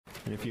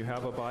And if you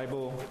have a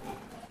Bible,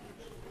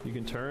 you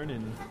can turn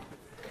in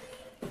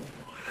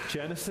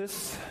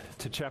Genesis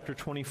to chapter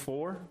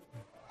 24.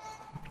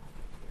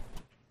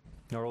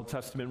 Our Old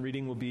Testament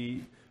reading will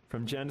be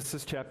from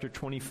Genesis chapter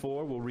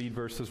 24. We'll read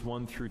verses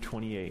 1 through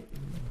 28.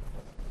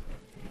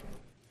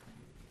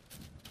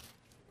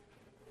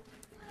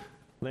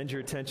 Lend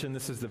your attention,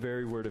 this is the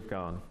very word of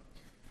God.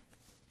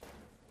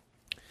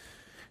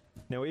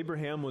 Now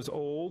Abraham was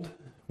old,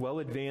 well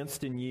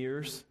advanced in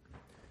years,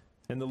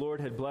 and the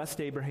Lord had blessed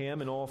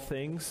Abraham in all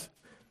things.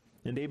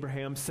 And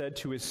Abraham said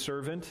to his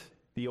servant,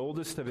 the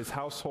oldest of his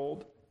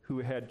household, who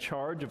had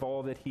charge of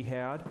all that he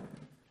had,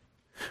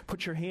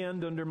 "Put your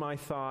hand under my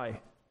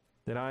thigh,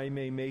 that I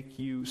may make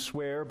you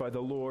swear by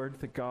the Lord,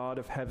 the God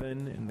of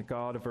heaven and the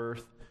God of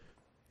earth,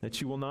 that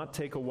you will not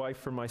take a wife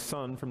for my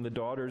son from the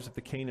daughters of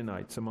the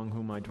Canaanites among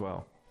whom I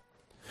dwell,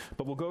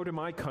 but will go to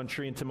my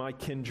country and to my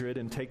kindred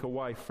and take a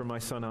wife for my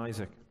son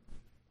Isaac."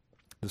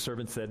 The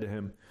servant said to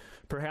him,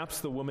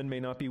 "Perhaps the woman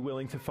may not be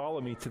willing to follow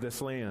me to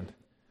this land.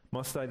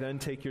 Must I then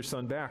take your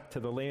son back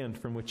to the land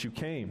from which you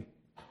came?"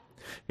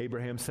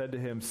 Abraham said to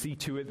him, "See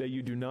to it that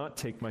you do not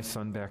take my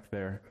son back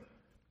there.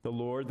 The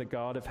Lord, the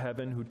God of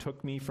heaven, who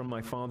took me from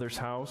my father's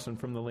house and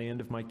from the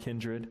land of my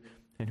kindred,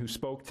 and who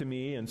spoke to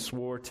me and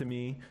swore to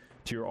me,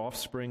 'To your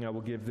offspring I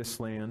will give this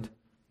land,'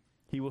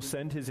 he will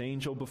send his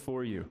angel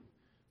before you,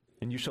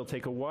 and you shall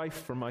take a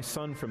wife for my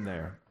son from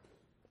there.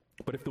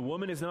 But if the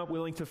woman is not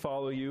willing to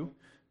follow you,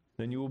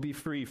 then you will be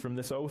free from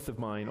this oath of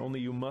mine, only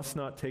you must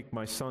not take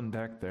my son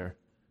back there."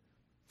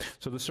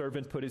 So the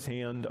servant put his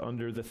hand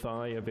under the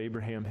thigh of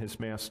Abraham his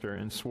master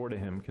and swore to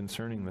him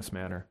concerning this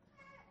matter.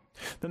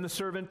 Then the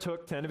servant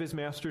took 10 of his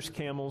master's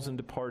camels and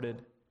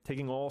departed,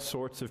 taking all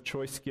sorts of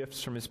choice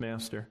gifts from his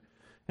master.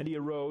 And he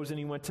arose and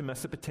he went to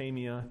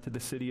Mesopotamia, to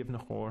the city of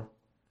Nahor.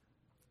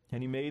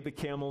 And he made the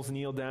camels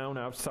kneel down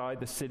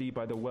outside the city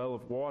by the well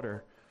of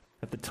water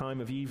at the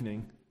time of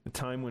evening, the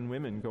time when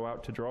women go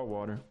out to draw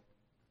water.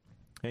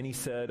 And he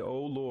said,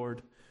 "O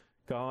Lord,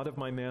 God of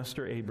my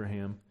master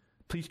Abraham,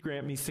 please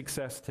grant me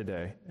success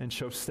today and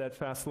show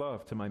steadfast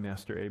love to my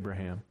master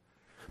Abraham.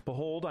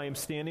 Behold, I am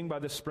standing by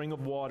the spring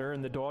of water,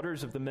 and the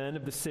daughters of the men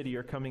of the city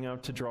are coming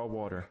out to draw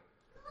water.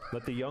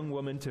 Let the young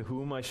woman to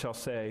whom I shall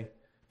say,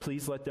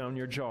 'Please let down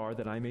your jar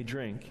that I may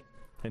drink,'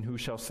 and who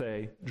shall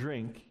say,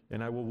 'Drink,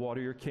 and I will water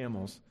your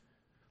camels,'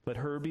 let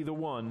her be the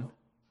one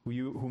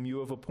whom you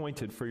have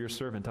appointed for your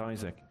servant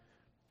Isaac.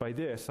 By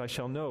this I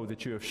shall know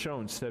that you have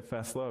shown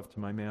steadfast love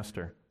to my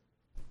master."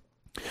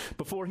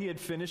 Before he had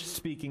finished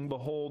speaking,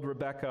 behold,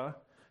 Rebekah,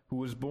 who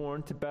was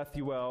born to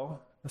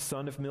Bethuel, the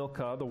son of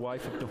Milcah, the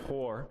wife of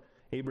Nahor,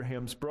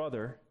 Abraham's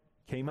brother,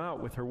 came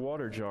out with her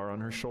water jar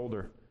on her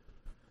shoulder.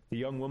 The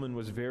young woman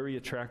was very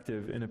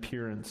attractive in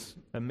appearance,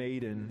 a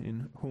maiden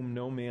in whom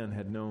no man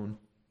had known.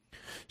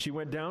 She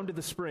went down to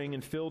the spring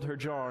and filled her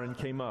jar and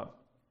came up.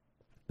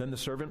 Then the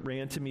servant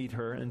ran to meet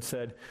her and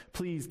said,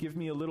 "Please give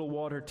me a little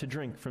water to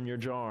drink from your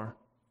jar."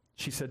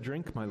 She said,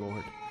 "Drink, my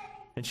lord."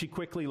 And she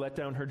quickly let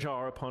down her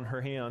jar upon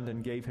her hand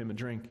and gave him a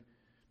drink.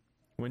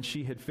 When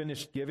she had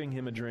finished giving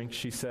him a drink,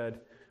 she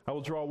said, "I will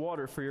draw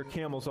water for your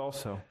camels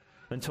also,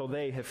 until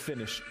they have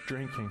finished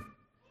drinking."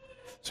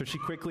 So she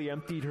quickly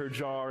emptied her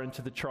jar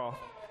into the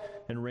trough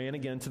and ran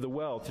again to the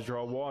well to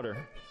draw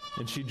water,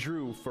 and she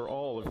drew for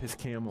all of his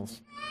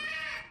camels.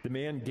 The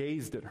man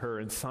gazed at her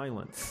in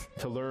silence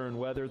to learn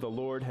whether the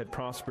Lord had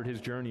prospered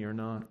his journey or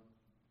not.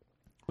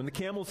 When the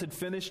camels had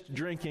finished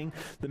drinking,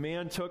 the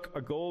man took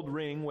a gold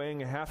ring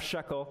weighing a half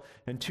shekel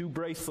and 2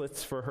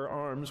 bracelets for her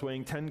arms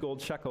weighing 10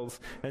 gold shekels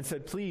and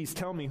said, "Please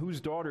tell me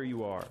whose daughter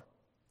you are.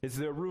 Is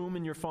there room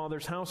in your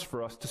father's house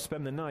for us to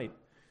spend the night?"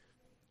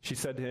 She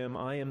said to him,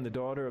 "I am the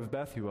daughter of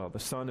Bethuel, the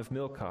son of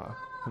Milcah,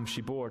 whom she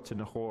bore to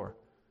Nahor."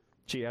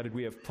 She added,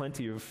 "We have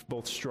plenty of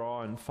both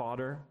straw and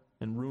fodder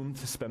and room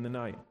to spend the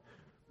night."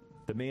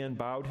 The man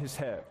bowed his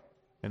head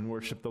and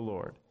worshipped the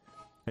Lord.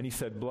 And he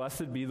said,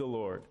 "Blessed be the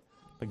Lord,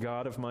 the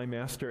God of my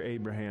master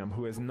Abraham,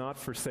 who has not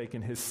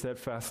forsaken his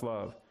steadfast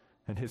love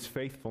and his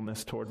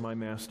faithfulness toward my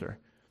master.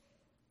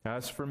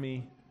 As for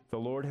me, the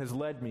Lord has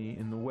led me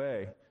in the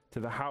way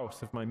to the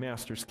house of my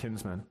master's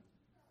kinsman."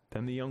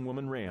 Then the young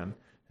woman ran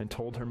and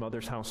told her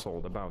mother's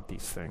household about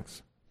these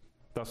things.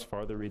 Thus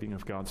far, the reading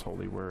of God's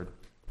holy word.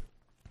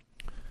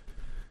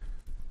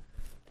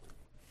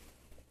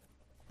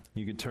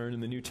 You can turn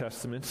in the New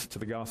Testament to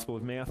the Gospel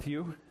of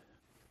Matthew.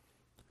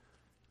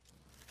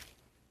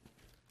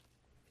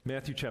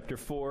 Matthew chapter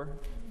 4.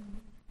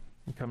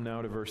 We come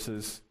now to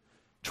verses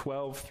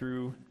 12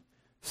 through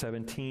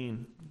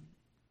 17.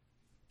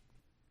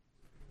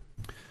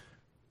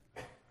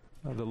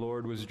 The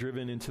Lord was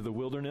driven into the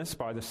wilderness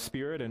by the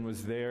Spirit and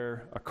was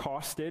there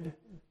accosted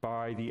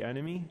by the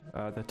enemy,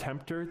 the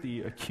tempter,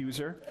 the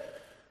accuser.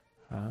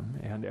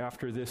 And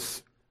after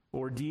this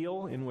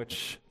ordeal in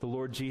which the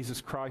Lord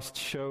Jesus Christ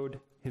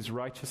showed his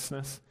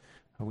righteousness,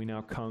 we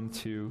now come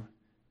to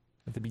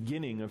the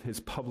beginning of his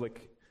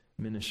public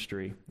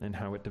ministry and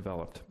how it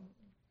developed.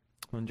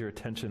 Lend your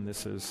attention,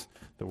 this is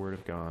the Word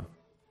of God.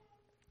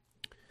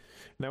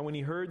 Now when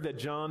he heard that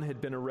John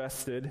had been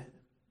arrested,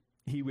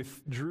 he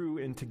withdrew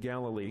into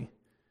Galilee,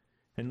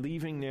 and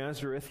leaving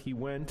Nazareth, he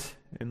went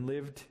and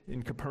lived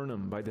in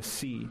Capernaum by the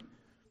sea,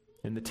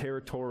 in the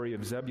territory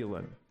of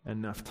Zebulun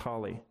and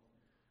Naphtali,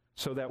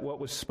 so that what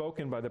was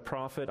spoken by the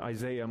prophet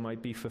Isaiah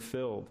might be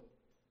fulfilled,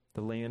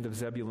 the land of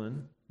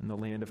Zebulun and the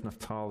land of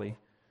Naphtali,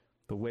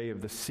 the way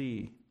of the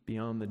sea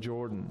beyond the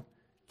Jordan,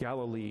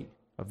 Galilee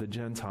of the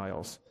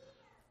Gentiles.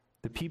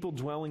 The people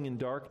dwelling in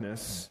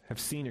darkness have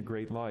seen a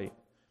great light,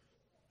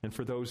 and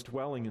for those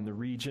dwelling in the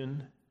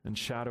region and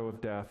shadow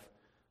of death,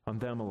 on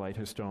them a light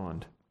has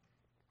dawned.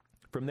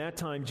 From that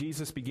time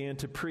Jesus began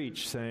to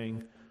preach,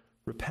 saying,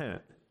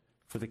 "Repent,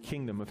 for the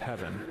kingdom of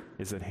heaven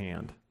is at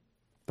hand."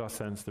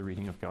 Thus ends the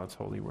reading of God's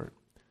holy word.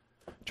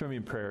 Join me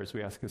in prayer as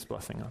we ask his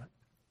blessing on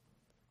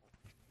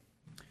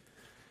it.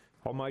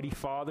 Almighty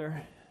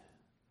Father,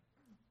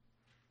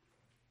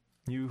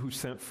 you who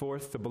sent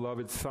forth the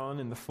beloved Son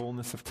in the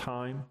fullness of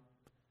time,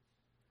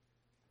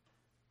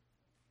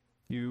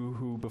 you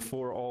who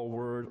before all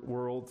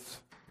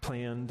worlds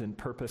planned and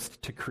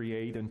purposed to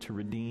create and to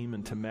redeem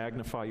and to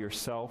magnify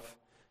yourself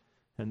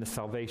and the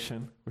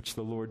salvation which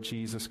the Lord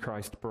Jesus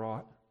Christ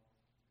brought.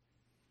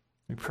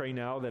 We pray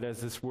now that as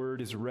this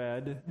word is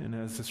read and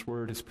as this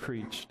word is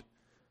preached,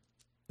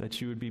 that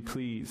you would be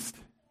pleased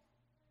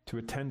to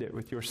attend it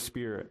with your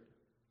Spirit,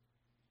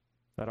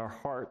 that our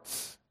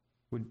hearts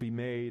would be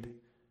made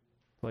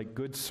like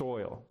good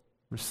soil,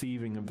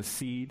 receiving of the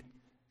seed,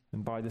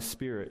 and by the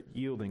Spirit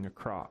yielding a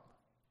crop.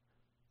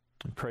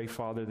 We pray,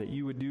 Father, that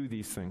you would do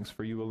these things,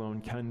 for you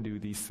alone can do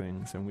these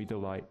things, and we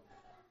delight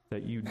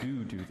that you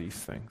do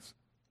these things.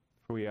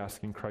 For we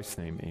ask in Christ's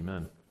name,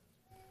 amen.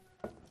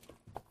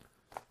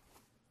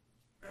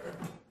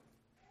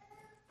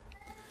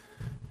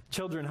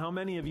 Children, how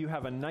many of you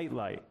have a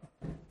nightlight?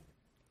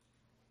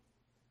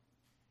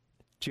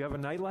 Do you have a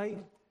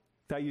nightlight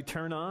that you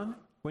turn on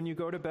when you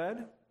go to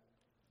bed?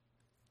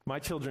 My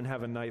children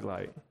have a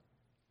nightlight.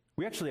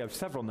 We actually have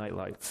several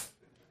nightlights.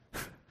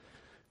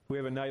 We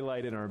have a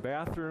nightlight in our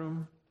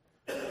bathroom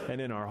and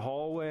in our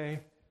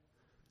hallway,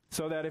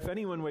 so that if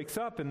anyone wakes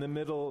up in the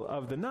middle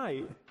of the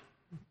night,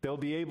 they'll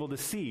be able to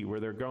see where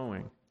they're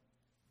going.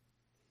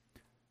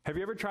 Have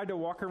you ever tried to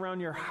walk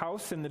around your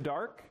house in the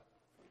dark?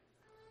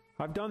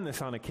 I've done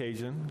this on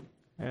occasion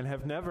and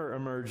have never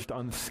emerged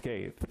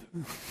unscathed.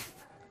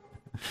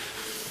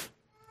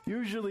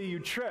 Usually you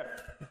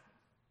trip,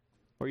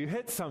 or you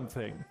hit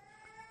something,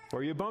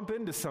 or you bump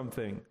into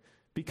something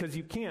because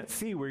you can't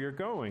see where you're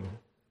going,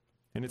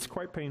 and it's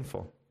quite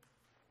painful.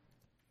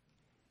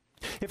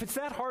 If it's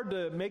that hard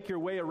to make your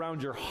way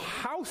around your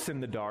house in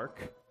the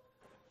dark,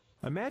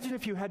 imagine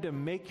if you had to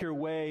make your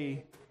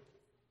way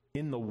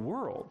in the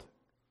world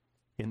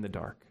in the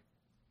dark.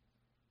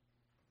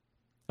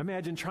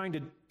 Imagine trying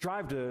to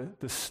drive to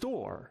the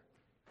store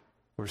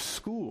or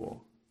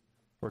school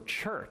or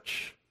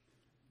church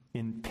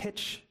in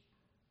pitch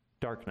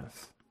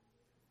darkness.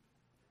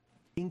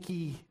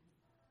 Inky,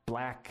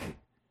 black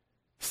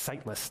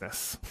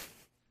sightlessness.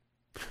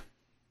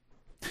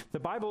 The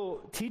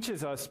Bible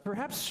teaches us,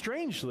 perhaps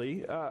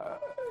strangely,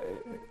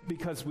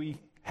 because we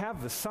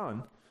have the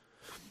sun,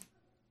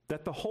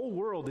 that the whole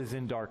world is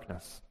in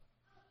darkness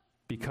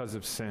because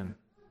of sin.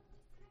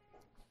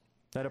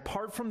 That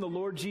apart from the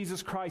Lord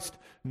Jesus Christ,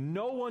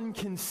 no one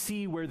can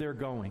see where they're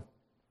going.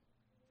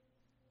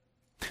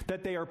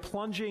 That they are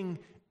plunging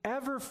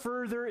ever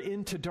further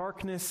into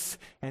darkness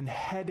and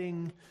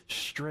heading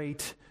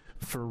straight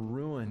for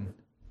ruin.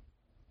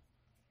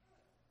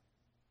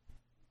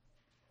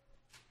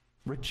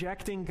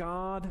 Rejecting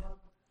God,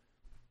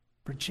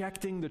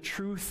 rejecting the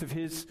truth of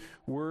his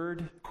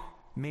word,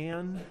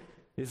 man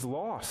is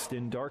lost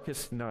in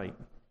darkest night.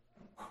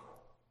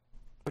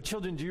 But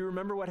children, do you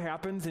remember what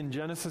happens in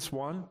Genesis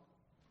 1?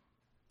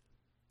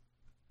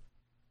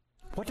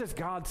 What does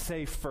God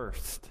say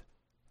first?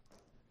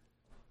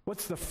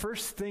 What's the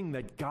first thing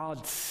that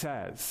God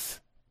says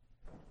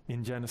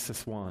in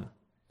Genesis 1?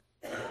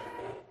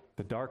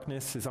 The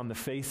darkness is on the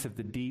face of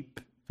the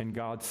deep, and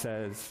God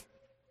says,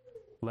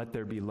 "Let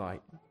there be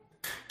light."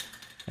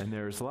 And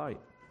there is light.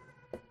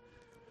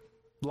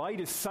 Light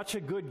is such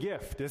a good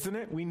gift, isn't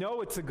it? We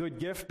know it's a good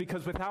gift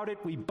because without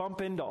it, we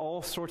bump into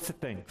all sorts of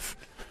things.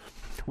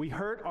 We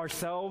hurt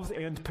ourselves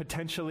and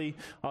potentially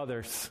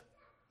others.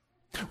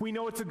 We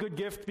know it's a good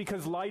gift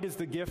because light is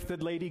the gift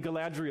that Lady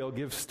Galadriel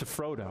gives to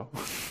Frodo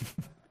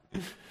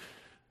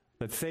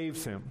that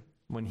saves him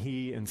when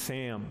he and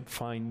Sam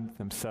find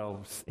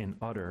themselves in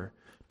utter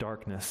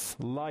darkness.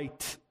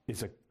 Light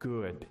is a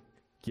good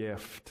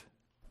gift.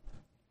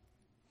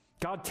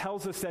 God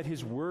tells us that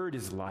his word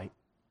is light.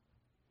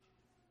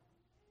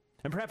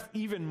 And perhaps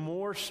even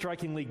more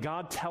strikingly,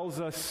 God tells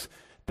us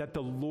that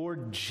the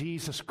Lord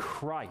Jesus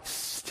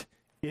Christ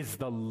is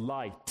the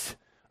light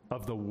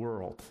of the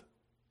world,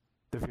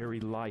 the very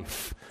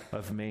life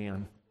of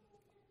man.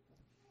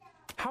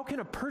 How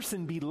can a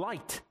person be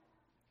light?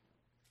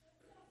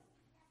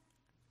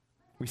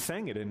 We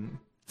sang it in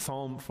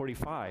Psalm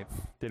 45,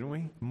 didn't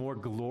we? More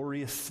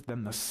glorious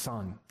than the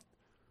sun,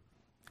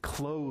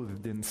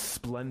 clothed in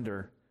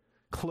splendor,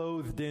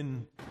 clothed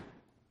in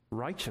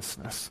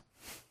righteousness.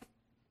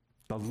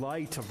 the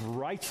light of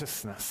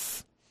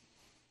righteousness,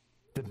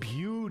 the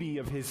beauty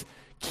of his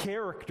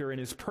character and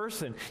his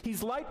person.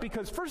 He's light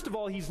because, first of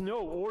all, he's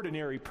no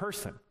ordinary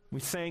person.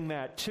 We sang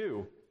that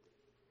too.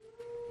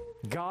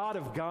 God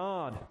of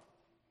God,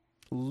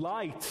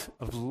 light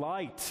of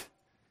light,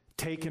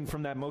 taken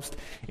from that most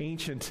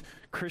ancient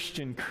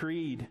Christian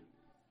creed.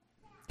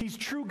 He's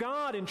true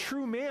God and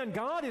true man.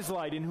 God is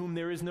light, in whom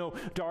there is no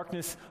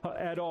darkness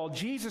at all.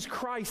 Jesus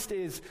Christ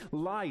is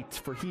light,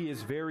 for he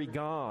is very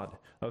God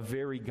of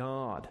very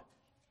God.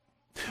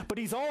 But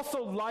he's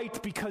also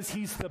light because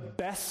he's the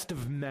best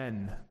of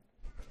men.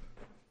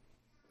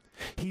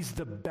 He's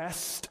the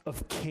best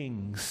of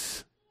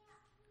kings.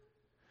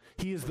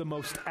 He is the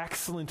most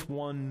excellent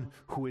one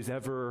who has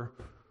ever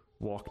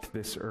walked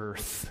this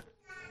earth,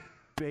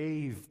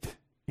 bathed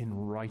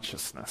in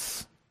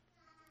righteousness,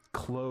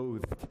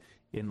 clothed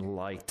in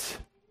light.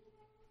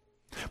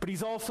 But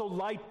he's also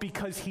light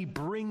because he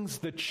brings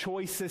the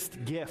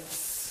choicest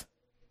gifts.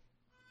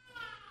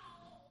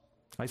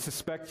 I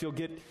suspect you'll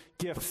get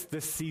gifts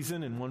this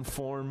season in one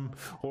form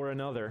or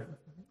another.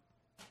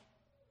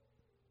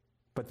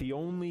 But the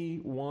only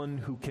one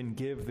who can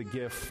give the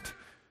gift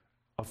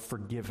of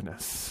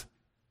forgiveness,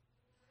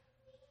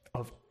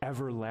 of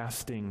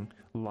everlasting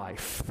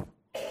life,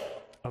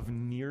 of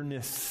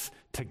nearness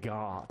to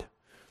God,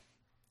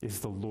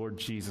 is the Lord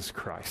Jesus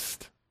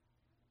Christ.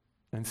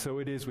 And so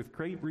it is with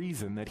great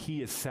reason that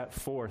he is set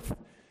forth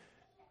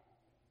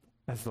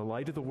as the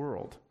light of the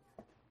world,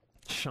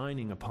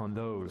 shining upon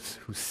those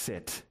who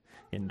sit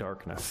in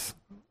darkness.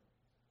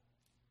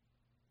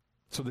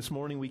 So this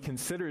morning we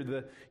consider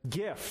the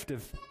gift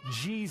of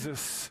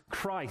Jesus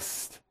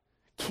Christ,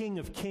 King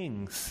of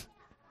Kings,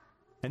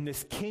 and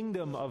this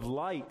kingdom of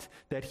light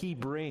that he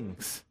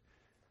brings.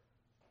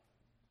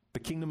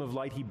 The kingdom of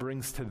light he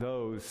brings to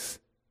those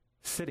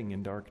sitting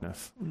in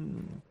darkness.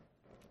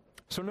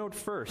 So note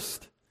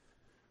first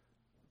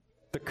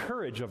the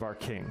courage of our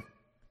King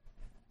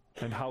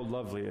and how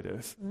lovely it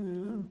is.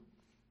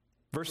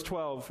 Verse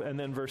 12 and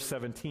then verse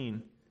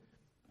 17.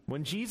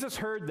 When Jesus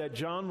heard that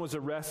John was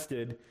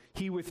arrested,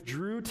 he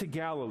withdrew to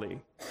Galilee.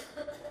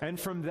 And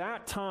from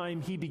that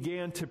time he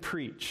began to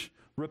preach,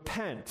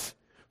 "Repent,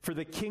 for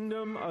the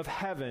kingdom of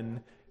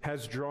heaven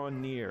has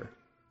drawn near."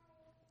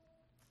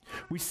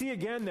 We see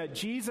again that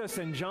Jesus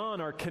and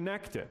John are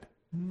connected.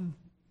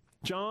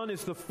 John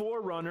is the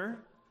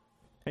forerunner,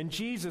 and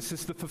Jesus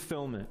is the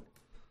fulfillment.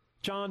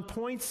 John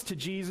points to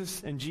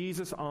Jesus, and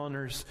Jesus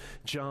honors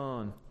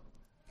John.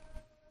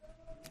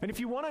 And if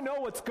you want to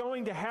know what's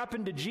going to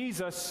happen to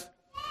Jesus,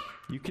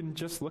 you can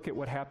just look at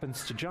what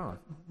happens to John.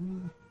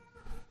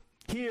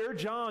 Here,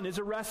 John is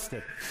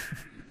arrested.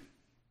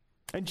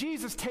 And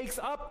Jesus takes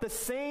up the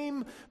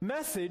same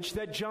message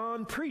that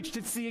John preached.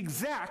 It's the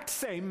exact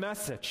same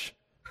message.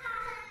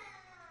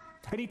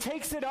 And he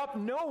takes it up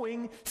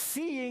knowing,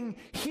 seeing,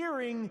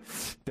 hearing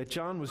that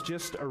John was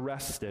just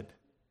arrested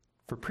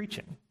for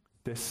preaching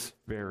this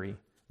very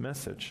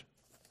message.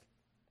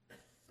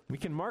 We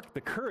can mark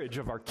the courage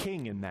of our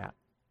King in that.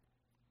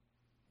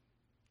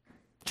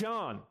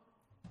 John,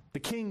 the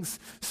king's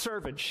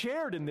servant,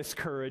 shared in this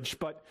courage,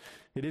 but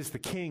it is the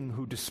king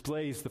who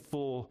displays the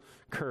full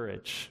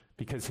courage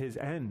because his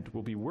end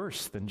will be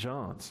worse than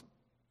John's.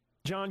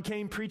 John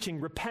came preaching,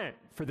 "Repent,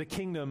 for the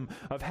kingdom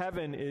of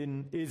heaven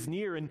is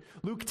near." And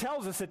Luke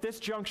tells us at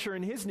this juncture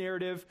in his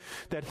narrative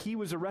that he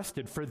was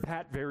arrested for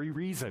that very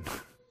reason,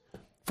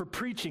 for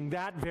preaching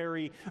that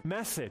very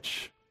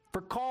message,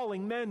 for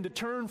calling men to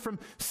turn from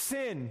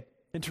sin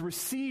and to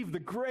receive the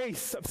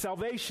grace of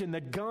salvation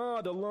that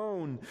God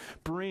alone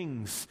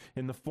brings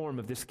in the form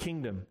of this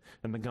kingdom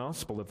and the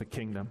gospel of the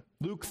kingdom.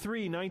 Luke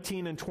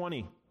 3:19 and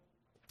 20.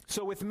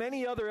 So with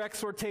many other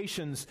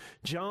exhortations,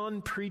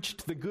 John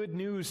preached the good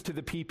news to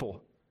the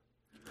people.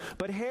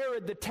 But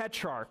Herod the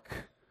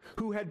Tetrarch,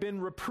 who had been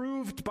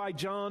reproved by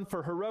John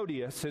for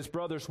Herodias, his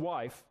brother's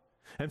wife,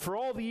 and for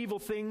all the evil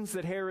things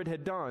that Herod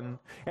had done,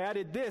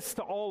 added this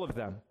to all of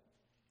them: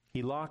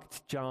 he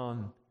locked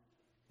John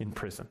in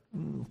prison.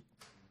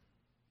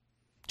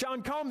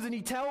 John comes and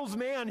he tells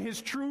man his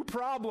true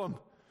problem.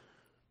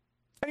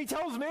 And he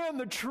tells man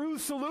the true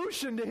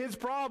solution to his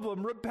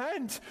problem.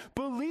 Repent,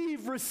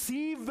 believe,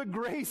 receive the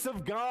grace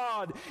of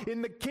God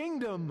in the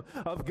kingdom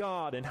of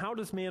God. And how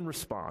does man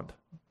respond?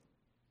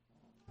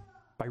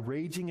 By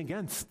raging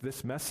against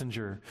this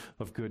messenger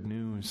of good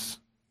news.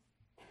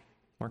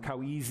 Mark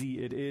how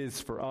easy it is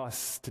for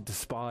us to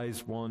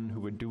despise one who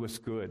would do us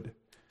good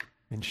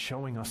in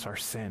showing us our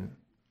sin,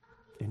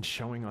 in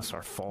showing us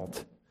our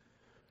fault.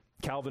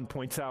 Calvin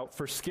points out,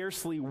 "For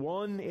scarcely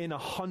 1 in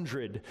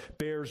 100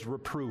 bears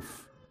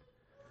reproof.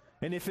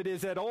 And if it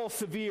is at all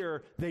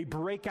severe, they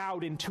break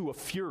out into a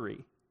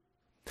fury.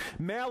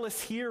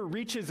 Malice here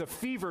reaches a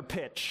fever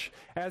pitch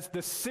as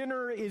the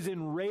sinner is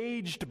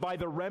enraged by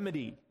the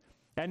remedy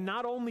and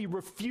not only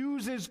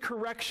refuses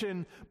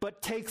correction,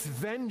 but takes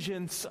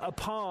vengeance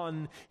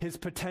upon his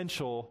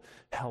potential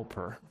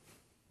helper."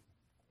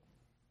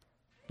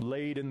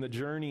 Late in the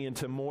journey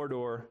into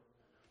Mordor,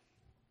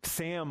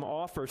 Sam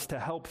offers to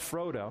help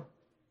Frodo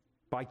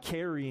by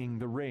carrying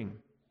the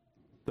ring.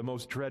 the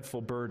most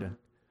dreadful burden.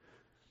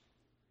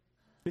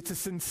 It's a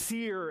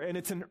sincere and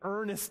it's an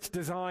earnest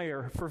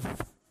desire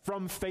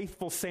from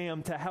faithful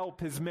Sam to help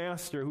his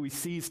master who he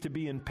sees to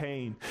be in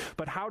pain.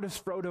 But how does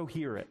Frodo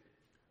hear it?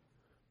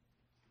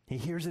 He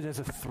hears it as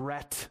a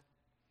threat.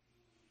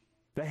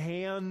 The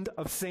hand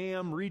of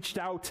Sam reached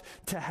out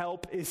to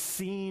help is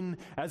seen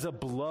as a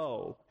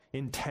blow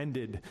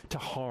intended to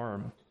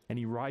harm. And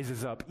he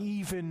rises up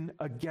even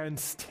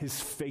against his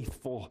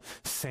faithful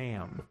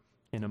Sam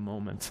in a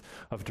moment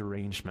of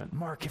derangement.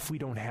 Mark, if we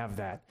don't have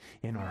that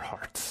in our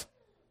hearts.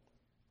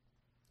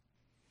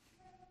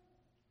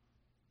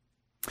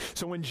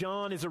 So when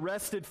John is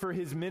arrested for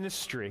his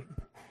ministry,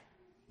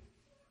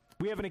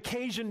 we have an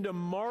occasion to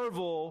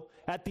marvel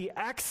at the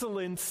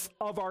excellence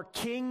of our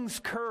King's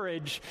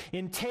courage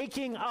in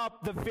taking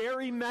up the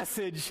very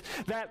message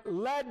that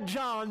led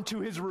John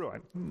to his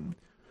ruin,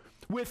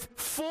 with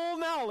full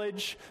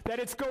knowledge that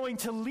it's going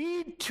to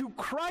lead to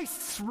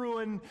Christ's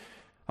ruin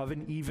of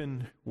an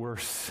even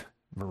worse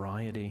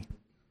variety.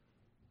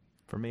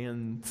 For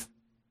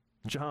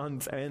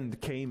John's end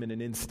came in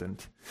an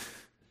instant.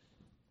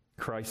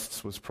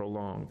 Christ's was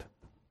prolonged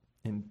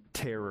in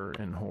terror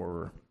and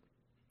horror.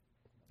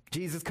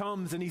 Jesus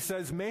comes and he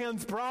says,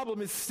 man's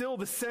problem is still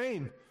the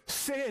same,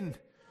 sin.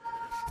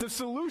 The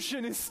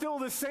solution is still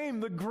the same,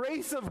 the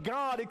grace of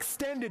God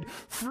extended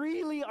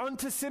freely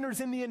unto sinners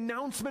in the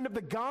announcement of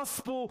the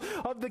gospel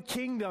of the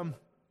kingdom.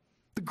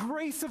 The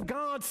grace of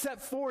God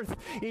set forth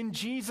in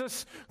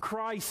Jesus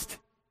Christ.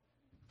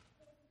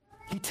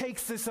 He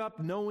takes this up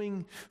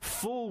knowing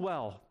full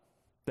well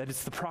that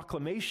it's the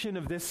proclamation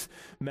of this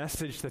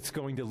message that's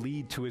going to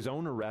lead to his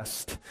own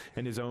arrest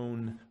and his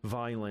own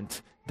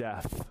violent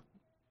death.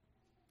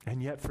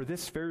 And yet for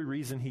this very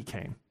reason he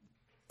came,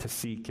 to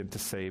seek and to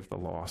save the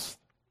lost.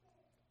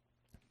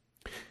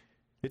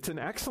 It's an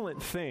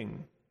excellent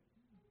thing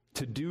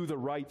to do the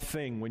right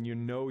thing when you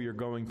know you're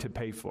going to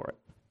pay for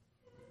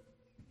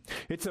it.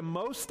 It's a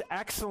most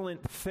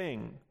excellent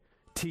thing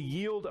to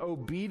yield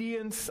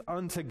obedience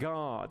unto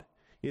God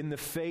in the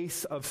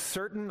face of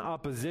certain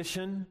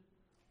opposition,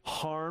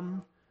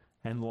 harm,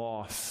 and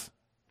loss.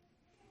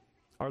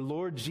 Our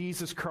Lord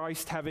Jesus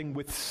Christ, having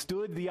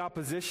withstood the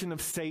opposition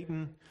of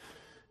Satan,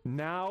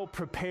 now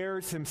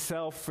prepares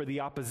himself for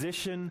the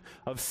opposition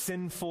of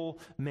sinful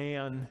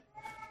man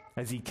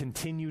as he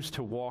continues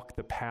to walk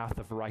the path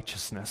of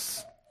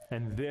righteousness,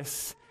 and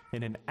this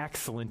in an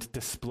excellent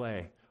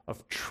display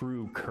of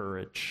true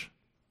courage.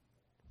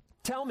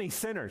 Tell me,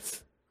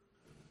 sinners,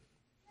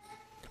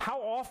 how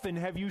often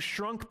have you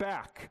shrunk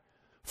back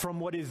from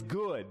what is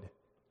good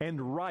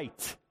and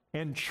right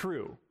and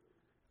true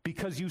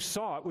because you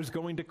saw it was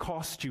going to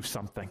cost you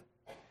something?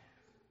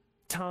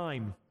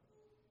 Time,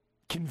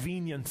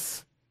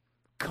 convenience,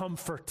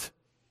 comfort,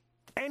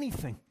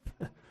 anything.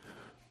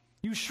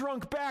 You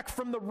shrunk back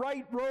from the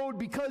right road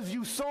because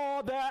you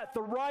saw that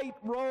the right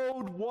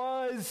road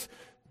was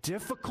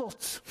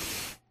difficult.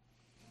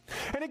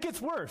 And it gets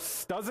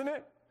worse, doesn't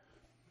it?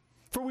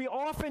 For we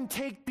often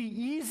take the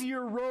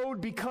easier road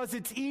because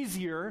it's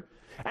easier,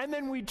 and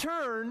then we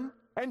turn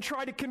and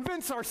try to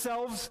convince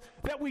ourselves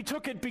that we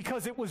took it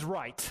because it was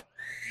right.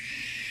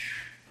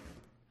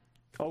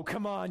 Oh,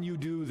 come on, you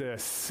do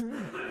this.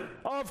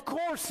 Of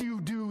course you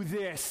do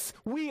this.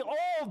 We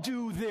all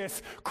do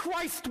this.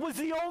 Christ was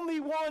the only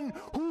one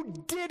who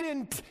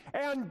didn't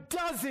and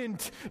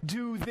doesn't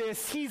do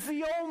this. He's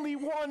the only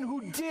one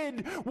who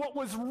did what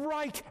was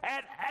right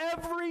at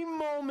every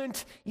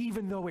moment,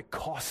 even though it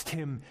cost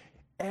him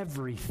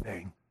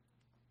everything.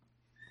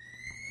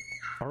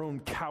 Our own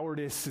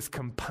cowardice is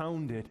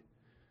compounded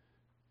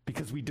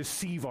because we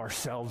deceive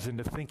ourselves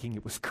into thinking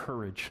it was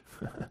courage.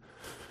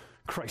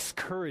 Christ's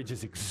courage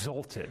is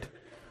exalted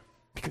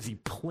because he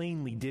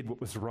plainly did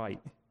what was right,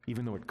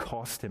 even though it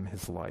cost him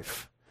his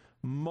life.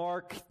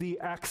 Mark the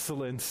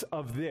excellence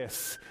of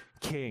this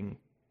king.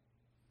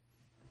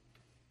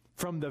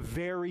 From the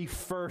very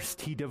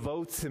first, he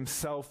devotes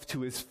himself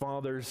to his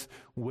Father's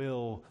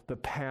will, the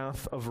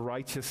path of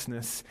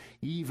righteousness,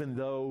 even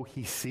though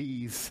he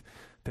sees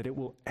that it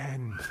will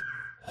end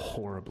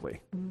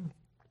horribly.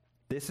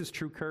 This is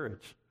true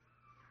courage.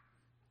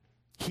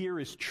 Here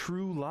is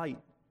true light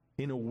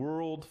in a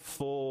world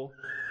full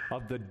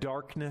of the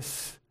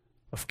darkness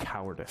of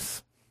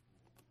cowardice.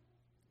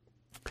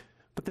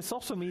 But this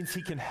also means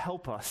he can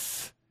help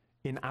us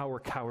in our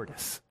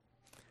cowardice.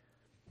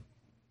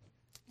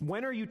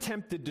 When are you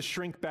tempted to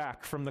shrink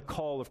back from the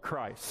call of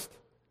Christ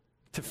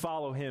to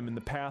follow him in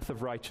the path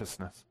of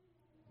righteousness?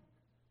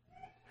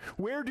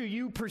 Where do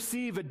you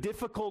perceive a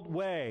difficult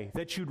way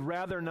that you'd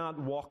rather not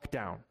walk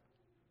down?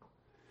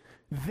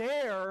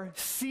 There,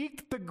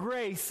 seek the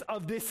grace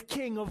of this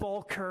King of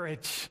all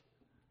courage.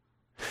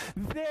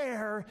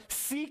 There,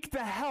 seek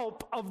the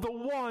help of the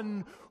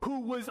one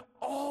who was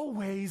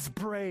always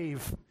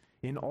brave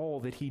in all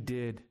that he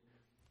did.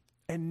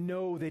 And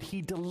know that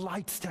he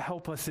delights to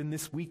help us in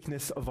this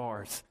weakness of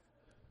ours.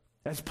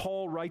 As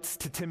Paul writes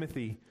to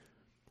Timothy,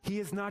 he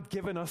has not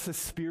given us a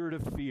spirit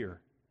of fear,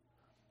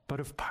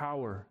 but of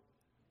power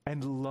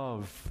and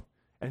love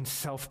and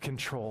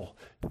self-control.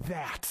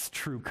 That's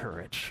true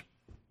courage.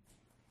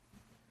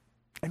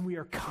 And we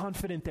are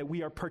confident that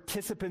we are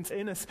participants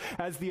in us.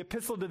 As the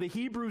Epistle to the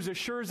Hebrews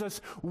assures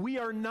us, we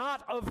are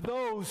not of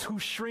those who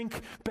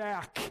shrink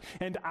back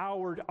and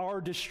are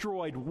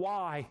destroyed.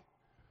 Why?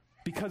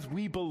 Because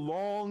we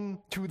belong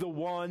to the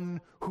one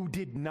who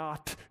did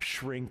not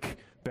shrink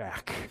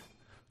back,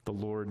 the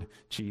Lord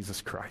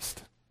Jesus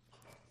Christ.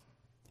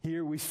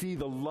 Here we see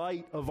the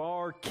light of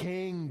our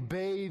King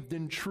bathed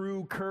in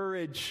true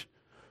courage.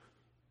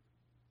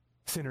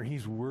 Sinner,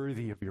 he's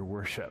worthy of your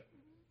worship.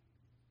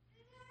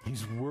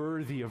 He's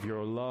worthy of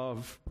your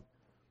love.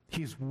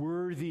 He's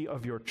worthy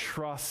of your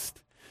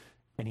trust.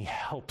 And he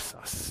helps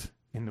us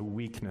in the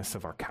weakness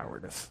of our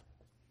cowardice.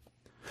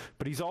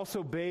 But he's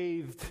also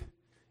bathed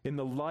in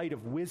the light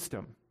of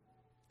wisdom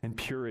and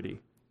purity.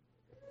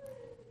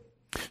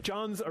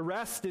 John's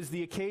arrest is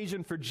the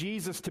occasion for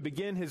Jesus to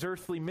begin his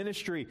earthly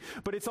ministry,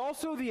 but it's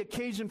also the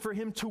occasion for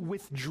him to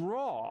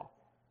withdraw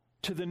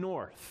to the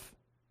north.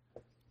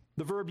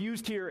 The verb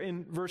used here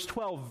in verse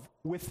 12,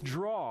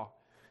 withdraw,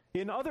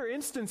 in other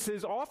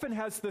instances often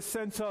has the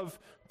sense of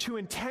to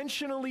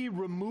intentionally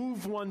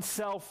remove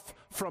oneself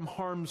from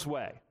harm's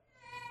way.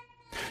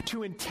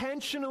 To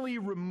intentionally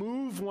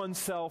remove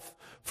oneself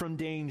from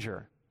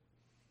danger.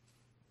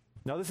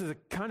 Now, this is a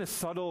kind of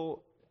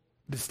subtle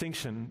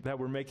distinction that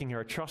we're making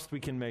here. I trust we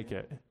can make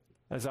it.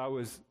 As I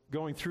was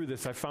going through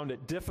this, I found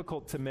it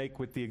difficult to make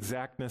with the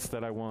exactness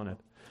that I wanted.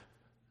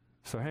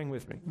 So hang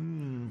with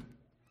me.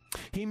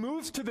 He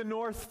moves to the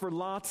north for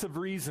lots of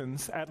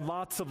reasons at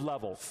lots of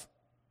levels.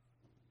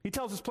 He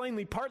tells us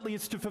plainly, partly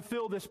it's to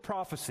fulfill this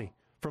prophecy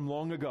from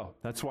long ago.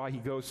 That's why he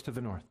goes to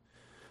the north.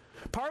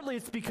 Partly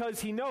it's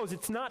because he knows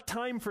it's not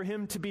time for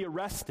him to be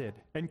arrested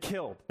and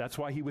killed. That's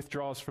why he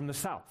withdraws from the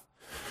south.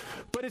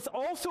 But it's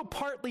also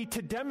partly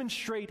to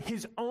demonstrate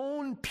his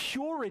own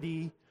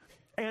purity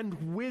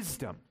and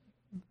wisdom.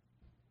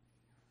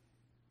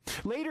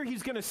 Later,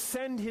 he's going to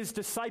send his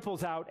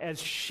disciples out as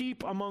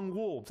sheep among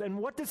wolves. And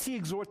what does he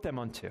exhort them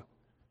unto?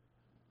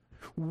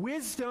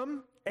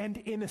 Wisdom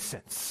and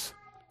innocence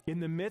in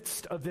the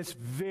midst of this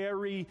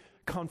very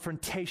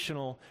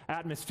confrontational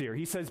atmosphere.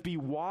 He says, be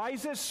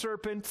wise as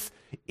serpents,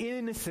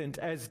 innocent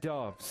as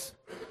doves.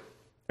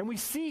 And we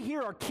see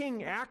here our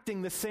King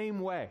acting the same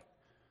way.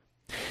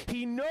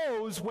 He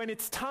knows when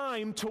it's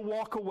time to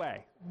walk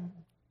away.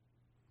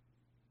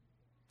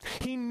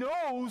 He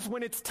knows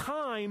when it's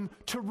time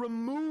to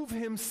remove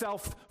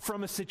himself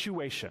from a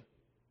situation.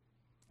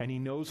 And he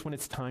knows when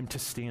it's time to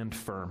stand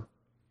firm.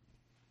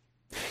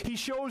 He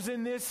shows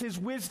in this his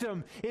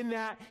wisdom in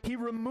that he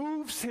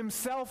removes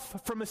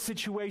himself from a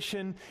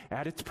situation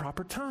at its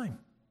proper time.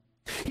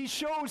 He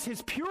shows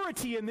his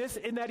purity in this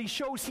in that he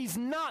shows he's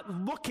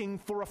not looking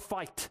for a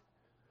fight.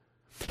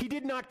 He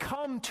did not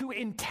come to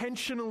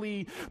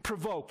intentionally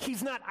provoke.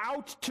 He's not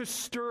out to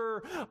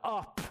stir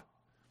up.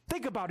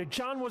 Think about it.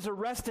 John was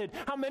arrested.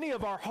 How many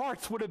of our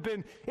hearts would have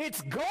been,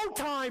 it's go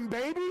time,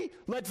 baby.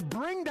 Let's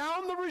bring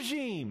down the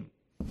regime.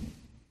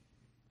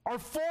 Our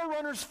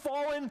forerunners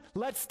fallen,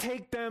 let's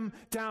take them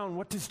down.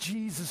 What does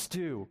Jesus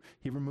do?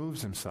 He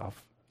removes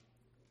himself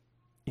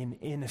in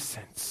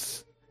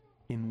innocence,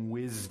 in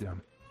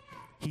wisdom.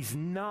 He's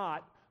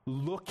not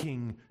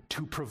looking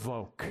to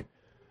provoke.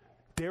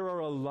 There are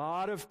a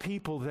lot of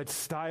people that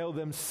style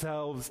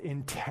themselves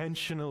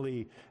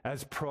intentionally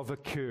as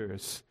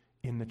provocateurs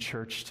in the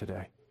church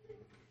today.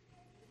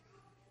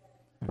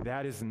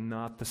 That is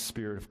not the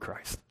Spirit of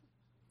Christ.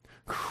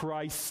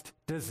 Christ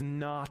does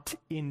not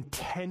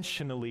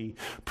intentionally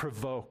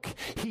provoke.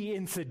 He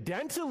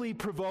incidentally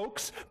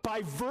provokes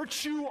by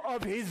virtue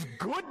of his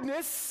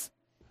goodness,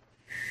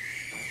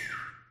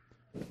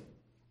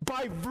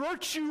 by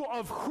virtue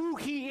of who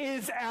he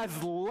is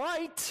as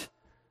light,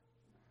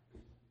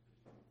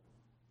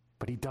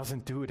 but he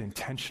doesn't do it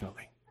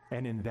intentionally.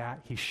 And in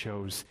that he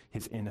shows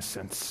his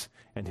innocence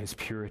and his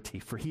purity.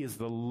 For he is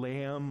the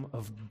Lamb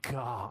of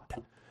God,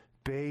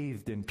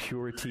 bathed in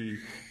purity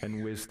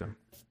and wisdom.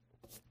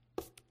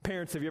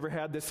 Parents, have you ever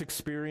had this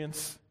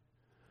experience?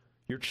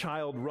 Your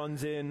child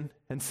runs in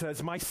and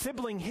says, my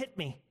sibling hit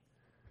me.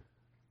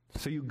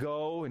 So you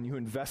go and you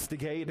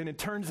investigate, and it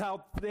turns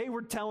out they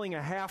were telling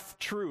a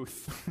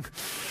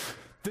half-truth.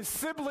 The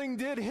sibling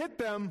did hit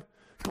them,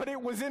 but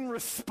it was in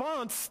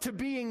response to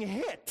being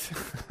hit.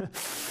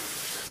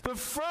 The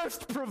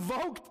first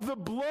provoked the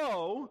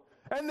blow,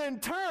 and then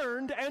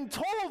turned and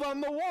told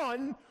on the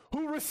one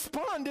who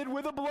responded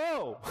with a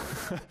blow.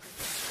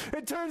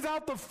 It turns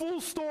out the full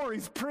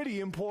story's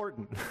pretty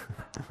important.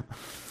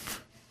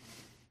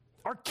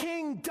 Our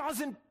King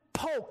doesn't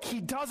poke, he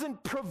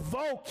doesn't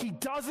provoke, he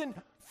doesn't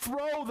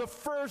throw the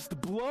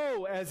first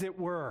blow, as it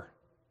were.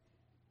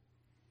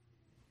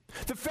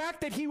 The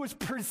fact that he was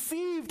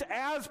perceived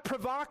as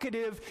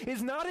provocative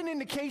is not an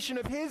indication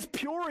of his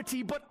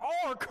purity, but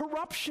our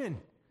corruption.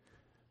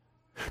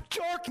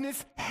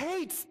 Darkness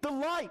hates the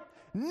light,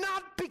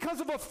 not because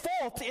of a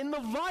fault in the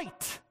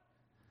light,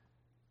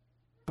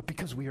 but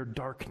because we are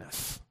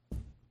darkness.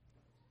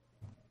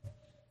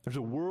 There's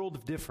a world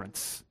of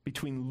difference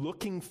between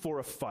looking for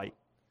a fight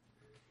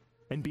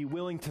and be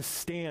willing to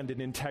stand in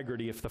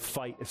integrity if the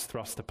fight is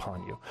thrust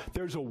upon you.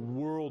 There's a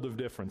world of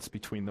difference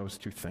between those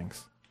two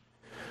things.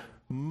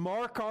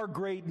 Mark our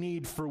great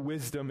need for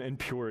wisdom and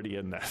purity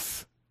in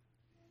this.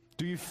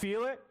 Do you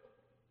feel it?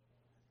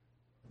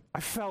 I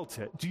felt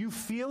it. Do you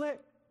feel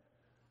it?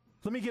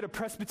 Let me get a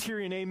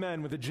Presbyterian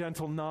amen with a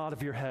gentle nod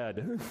of your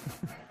head.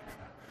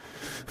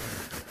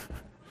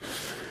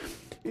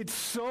 It's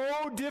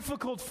so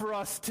difficult for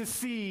us to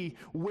see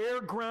where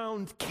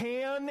ground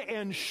can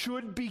and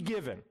should be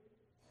given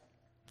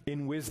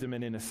in wisdom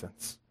and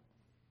innocence.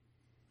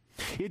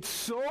 It's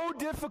so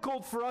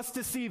difficult for us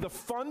to see the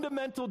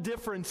fundamental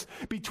difference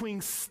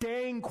between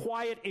staying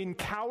quiet in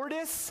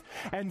cowardice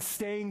and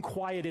staying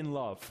quiet in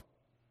love.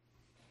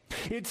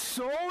 It's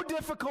so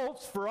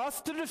difficult for us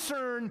to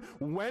discern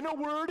when a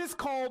word is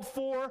called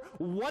for,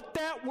 what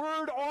that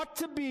word ought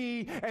to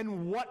be,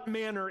 and what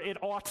manner it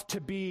ought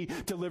to be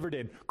delivered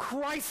in.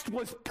 Christ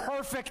was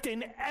perfect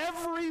in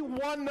every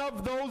one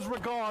of those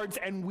regards,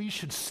 and we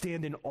should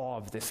stand in awe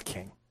of this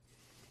King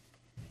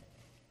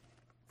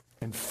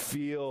and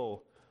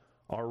feel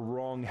our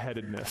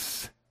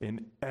wrong-headedness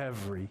in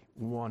every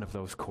one of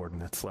those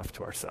coordinates left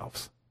to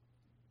ourselves.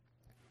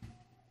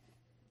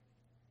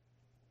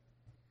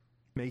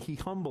 May he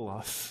humble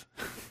us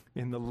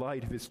in the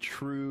light of his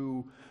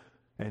true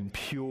and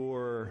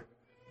pure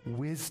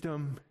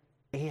wisdom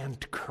and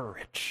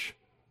courage.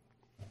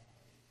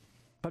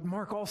 But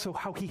mark also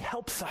how he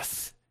helps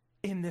us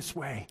in this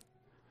way.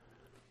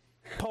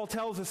 Paul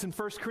tells us in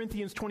 1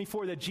 Corinthians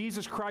 24 that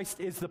Jesus Christ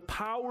is the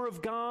power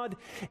of God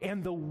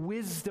and the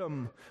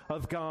wisdom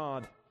of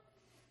God.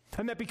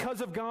 And that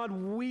because of God,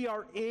 we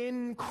are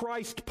in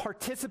Christ,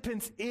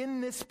 participants in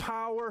this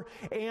power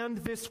and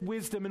this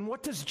wisdom. And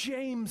what does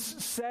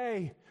James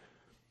say?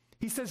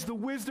 He says, the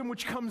wisdom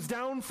which comes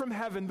down from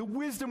heaven, the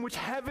wisdom which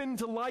heaven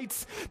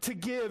delights to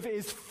give,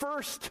 is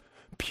first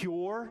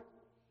pure,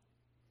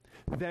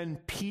 then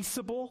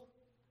peaceable,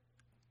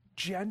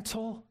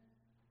 gentle,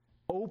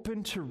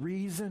 open to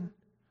reason,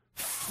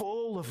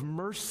 full of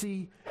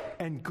mercy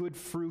and good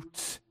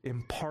fruits,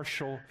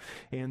 impartial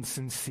and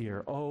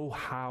sincere. Oh,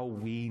 how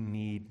we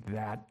need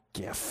that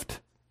gift.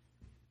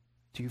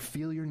 Do you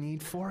feel your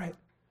need for it?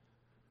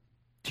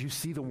 Do you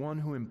see the one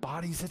who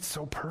embodies it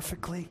so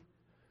perfectly?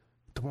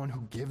 The one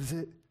who gives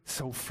it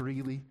so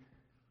freely?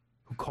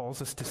 Who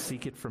calls us to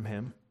seek it from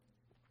him?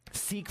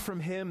 Seek from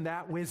him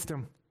that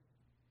wisdom,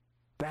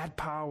 that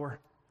power,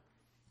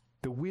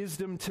 the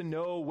wisdom to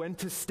know when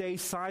to stay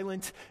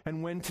silent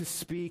and when to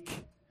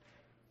speak,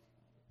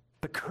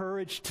 the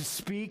courage to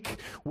speak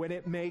when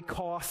it may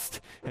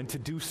cost, and to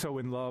do so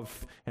in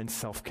love and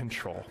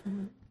self-control.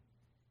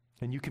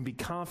 And you can be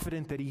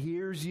confident that he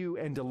hears you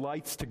and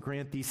delights to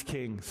grant these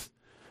things,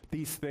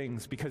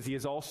 because he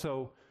is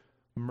also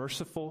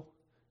merciful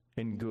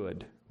and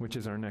good, which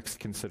is our next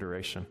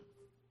consideration.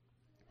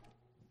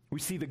 We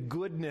see the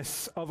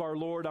goodness of our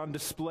Lord on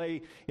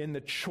display in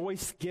the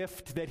choice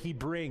gift that he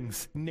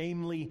brings,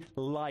 namely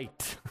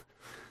light.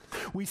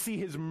 We see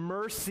his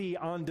mercy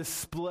on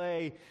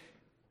display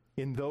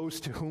in those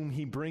to whom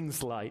he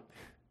brings light,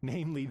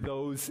 namely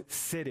those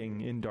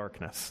sitting in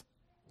darkness.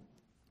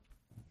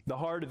 The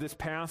heart of this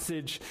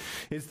passage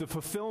is the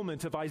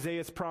fulfillment of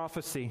Isaiah's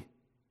prophecy.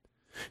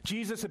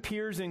 Jesus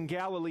appears in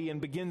Galilee and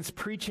begins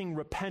preaching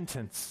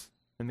repentance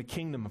in the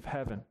kingdom of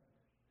heaven.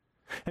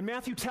 And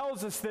Matthew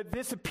tells us that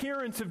this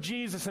appearance of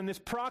Jesus and this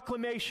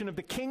proclamation of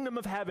the kingdom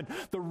of heaven,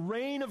 the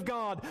reign of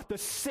God, the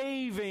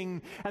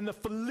saving and the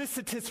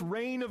felicitous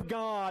reign of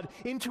God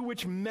into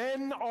which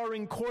men are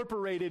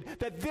incorporated,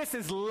 that this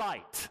is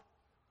light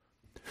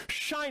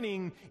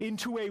shining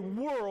into a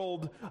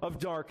world of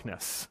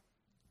darkness.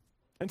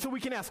 And so we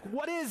can ask,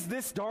 what is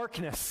this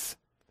darkness?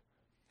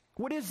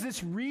 What is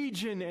this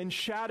region and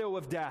shadow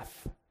of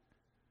death?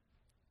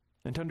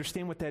 And to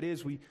understand what that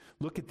is, we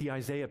look at the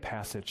Isaiah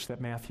passage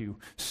that Matthew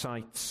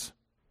cites.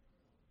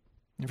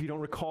 If you don't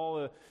recall,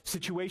 a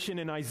situation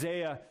in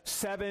Isaiah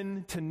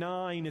 7 to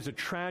 9 is a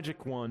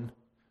tragic one.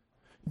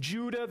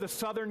 Judah, the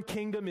southern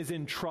kingdom, is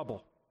in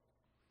trouble.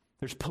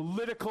 There's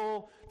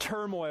political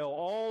turmoil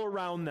all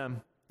around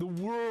them. The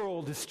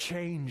world is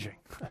changing.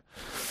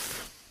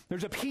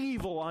 There's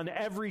upheaval on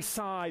every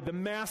side. The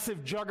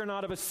massive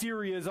juggernaut of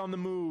Assyria is on the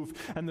move,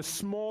 and the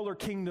smaller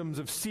kingdoms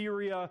of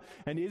Syria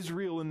and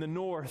Israel in the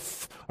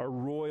north are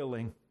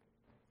roiling.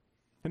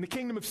 And the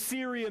kingdom of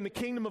Syria and the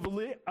kingdom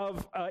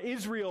of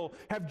Israel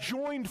have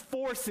joined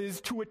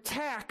forces to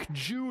attack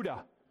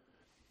Judah.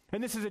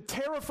 And this is a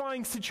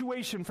terrifying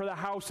situation for the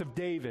house of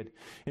David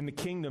in the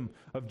kingdom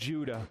of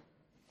Judah.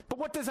 But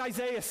what does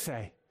Isaiah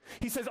say?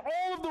 He says,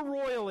 all of the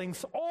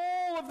roilings,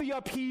 all of the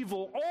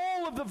upheaval,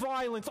 all of the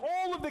violence,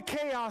 all of the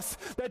chaos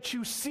that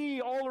you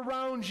see all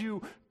around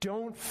you,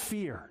 don't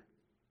fear.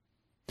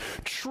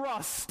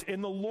 Trust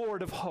in the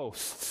Lord of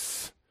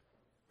hosts.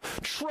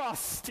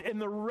 Trust in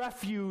the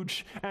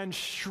refuge and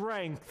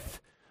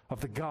strength of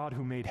the God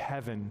who made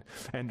heaven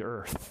and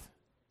earth.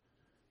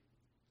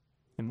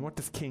 And what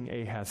does King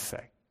Ahaz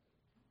say?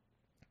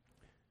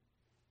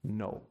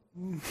 No.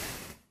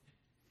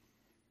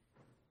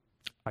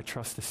 I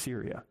trust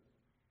Assyria.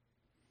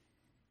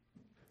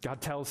 God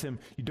tells him,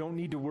 you don't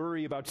need to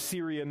worry about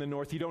Syria in the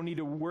north. You don't need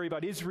to worry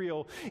about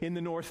Israel in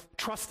the north.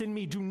 Trust in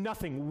me. Do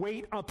nothing.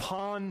 Wait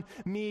upon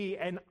me.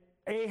 And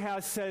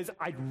Ahaz says,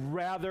 I'd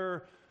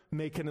rather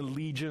make an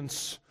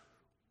allegiance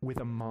with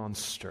a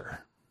monster.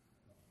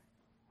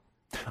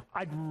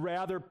 I'd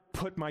rather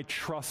put my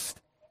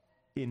trust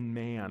in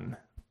man,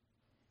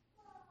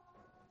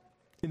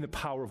 in the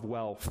power of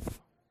wealth,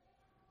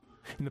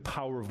 in the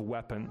power of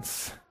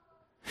weapons,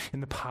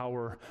 in the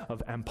power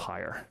of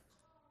empire.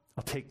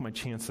 I'll take my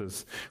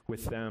chances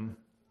with them.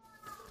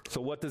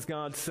 So what does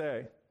God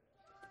say?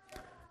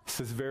 He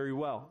says, very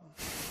well.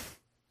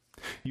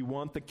 You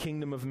want the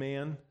kingdom of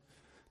man?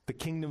 The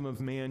kingdom of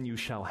man you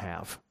shall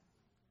have.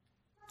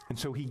 And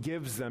so he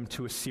gives them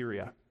to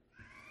Assyria.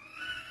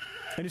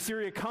 And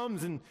Assyria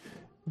comes and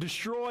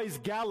destroys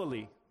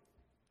Galilee.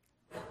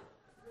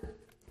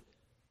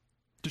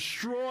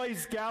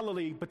 Destroys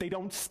Galilee, but they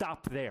don't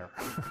stop there.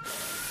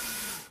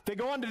 They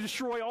go on to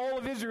destroy all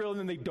of Israel, and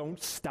then they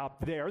don't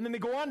stop there. And then they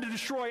go on to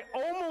destroy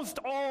almost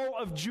all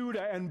of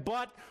Judah, and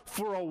but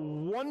for a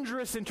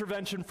wondrous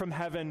intervention from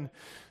heaven,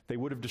 they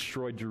would have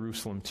destroyed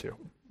Jerusalem too.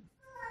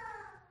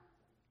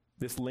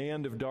 This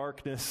land of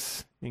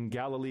darkness in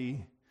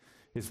Galilee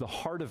is the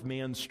heart of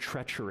man's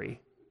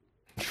treachery,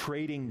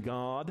 trading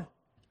God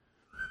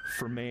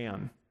for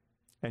man,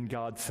 and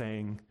God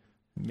saying,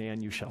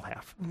 man you shall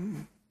have.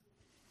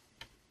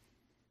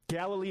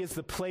 Galilee is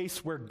the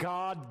place where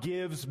God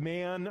gives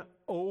man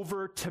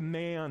over to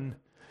man,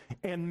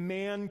 and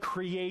man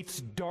creates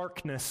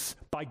darkness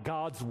by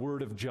God's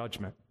word of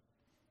judgment.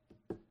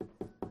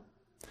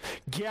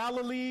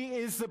 Galilee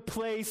is the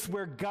place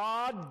where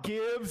God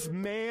gives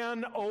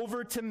man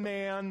over to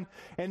man,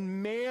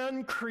 and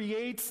man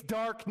creates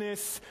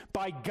darkness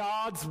by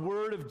God's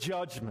word of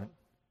judgment.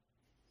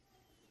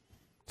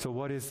 So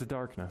what is the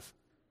darkness?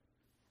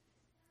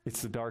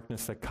 It's the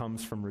darkness that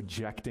comes from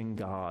rejecting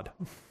God.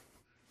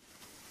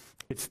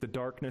 It's the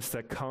darkness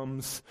that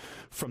comes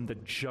from the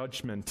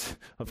judgment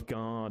of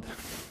God.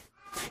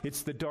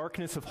 It's the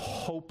darkness of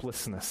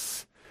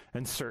hopelessness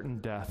and certain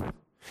death.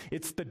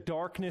 It's the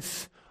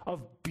darkness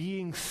of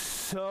being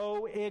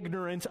so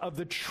ignorant of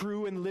the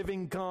true and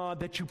living God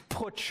that you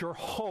put your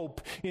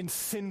hope in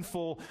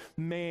sinful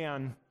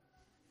man,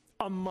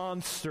 a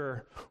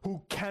monster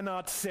who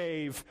cannot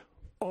save,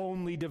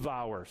 only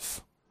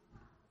devours.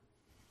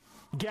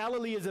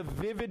 Galilee is a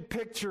vivid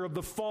picture of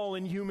the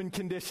fallen human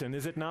condition,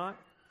 is it not?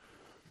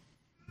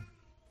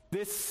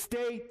 This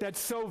state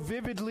that's so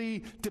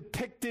vividly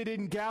depicted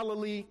in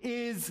Galilee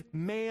is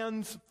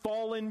man's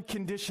fallen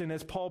condition,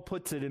 as Paul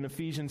puts it in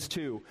Ephesians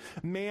 2.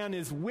 Man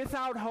is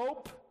without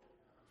hope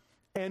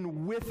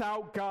and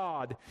without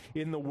God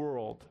in the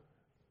world.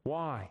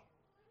 Why?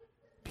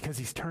 Because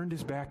he's turned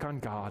his back on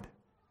God,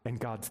 and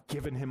God's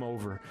given him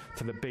over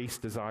to the base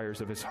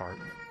desires of his heart.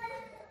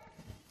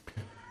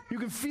 You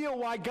can feel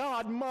why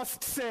God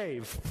must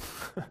save.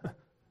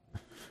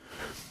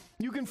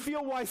 You can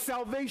feel why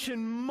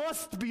salvation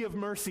must be of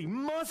mercy,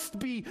 must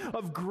be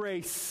of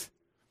grace.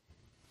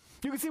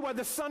 You can see why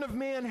the Son of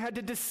Man had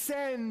to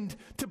descend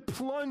to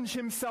plunge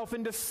himself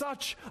into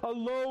such a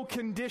low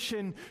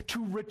condition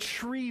to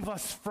retrieve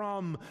us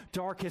from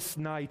darkest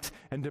night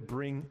and to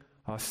bring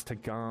us to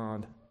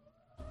God.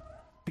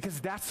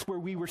 Because that's where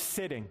we were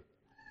sitting.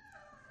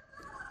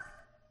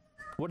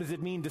 What does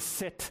it mean to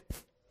sit?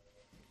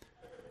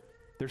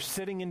 They're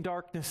sitting in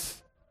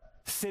darkness,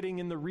 sitting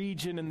in the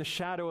region and the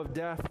shadow of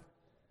death.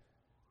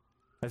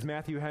 As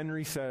Matthew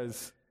Henry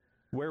says,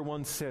 where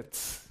one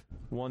sits,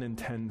 one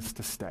intends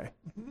to stay.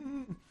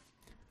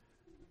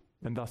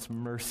 And thus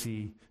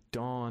mercy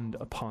dawned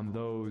upon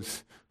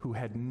those who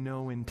had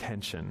no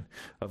intention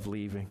of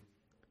leaving.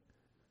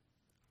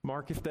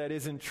 Mark if that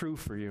isn't true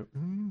for you.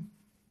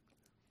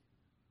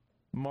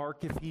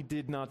 Mark if he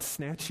did not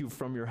snatch you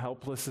from your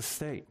helpless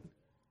estate.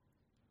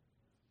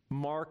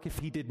 Mark if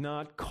he did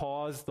not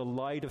cause the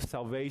light of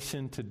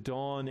salvation to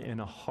dawn in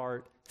a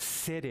heart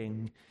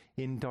sitting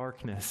in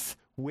darkness,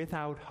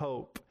 without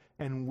hope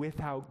and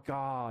without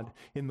God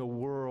in the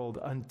world,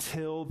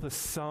 until the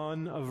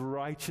Son of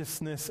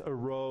Righteousness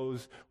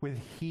arose with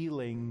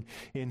healing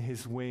in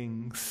his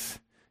wings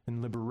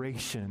and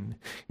liberation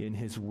in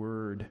his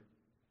word.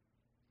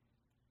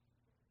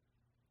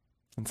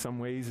 In some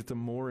ways, it's a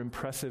more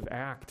impressive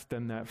act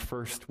than that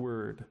first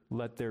word,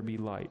 let there be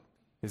light,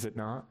 is it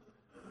not?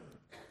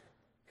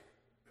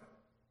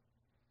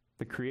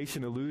 The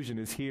creation illusion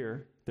is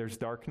here. There's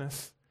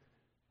darkness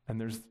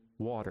and there's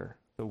water,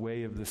 the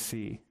way of the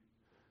sea.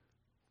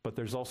 But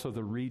there's also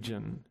the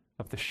region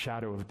of the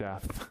shadow of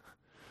death.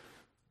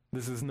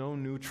 This is no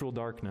neutral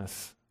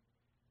darkness.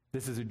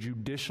 This is a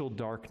judicial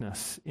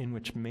darkness in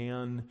which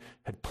man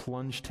had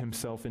plunged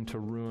himself into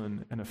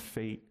ruin and a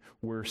fate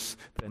worse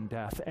than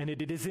death. And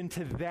it is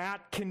into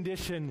that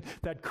condition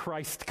that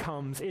Christ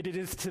comes. It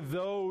is to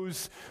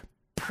those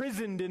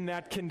imprisoned in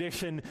that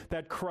condition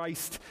that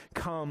Christ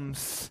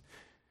comes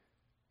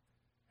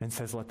and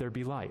says, let there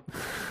be light,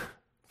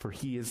 for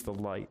he is the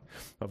light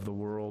of the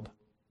world.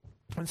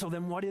 And so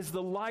then what is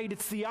the light?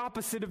 It's the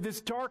opposite of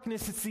this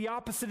darkness. It's the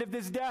opposite of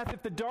this death.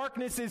 If the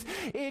darkness is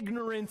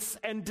ignorance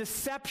and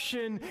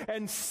deception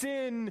and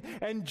sin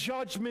and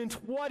judgment,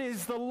 what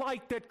is the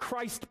light that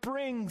Christ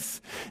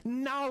brings?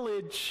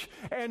 Knowledge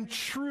and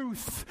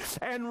truth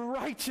and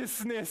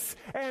righteousness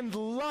and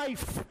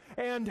life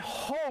and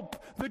hope,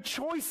 the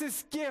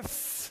choicest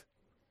gifts.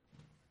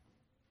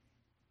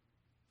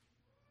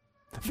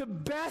 The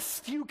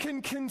best you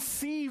can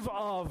conceive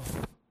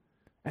of.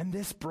 And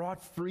this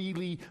brought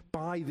freely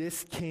by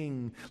this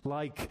king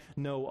like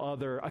no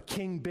other. A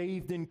king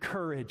bathed in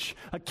courage,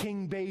 a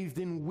king bathed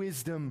in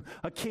wisdom,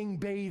 a king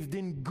bathed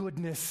in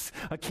goodness,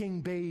 a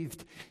king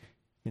bathed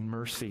in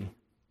mercy.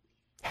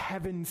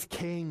 Heaven's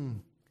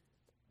king,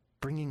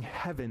 bringing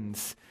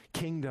heaven's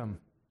kingdom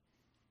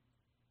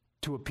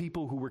to a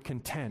people who were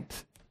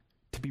content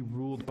to be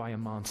ruled by a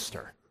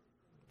monster,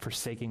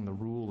 forsaking the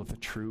rule of the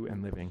true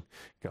and living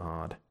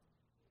God.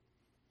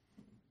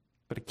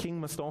 But a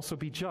king must also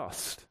be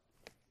just.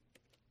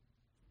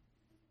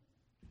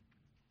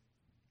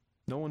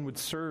 No one would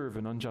serve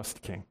an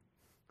unjust king.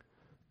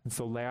 And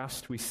so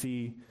last we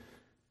see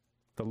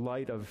the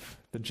light of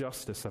the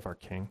justice of our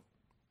king.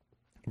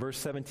 Verse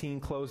 17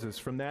 closes,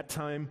 "From that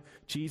time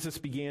Jesus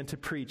began to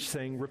preach,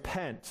 saying,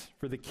 'Repent,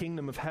 for the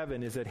kingdom of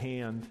heaven is at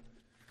hand.'"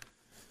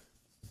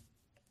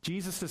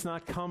 Jesus does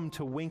not come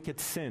to wink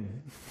at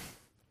sin.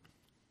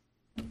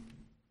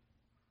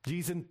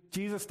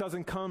 Jesus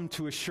doesn't come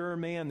to assure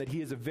man that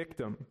he is a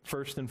victim,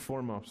 first and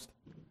foremost.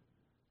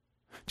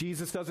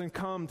 Jesus doesn't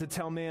come to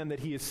tell man that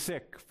he is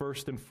sick,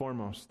 first and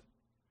foremost.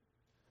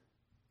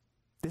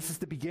 This is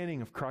the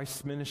beginning of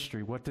Christ's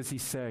ministry. What does he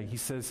say? He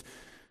says,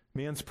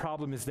 man's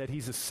problem is that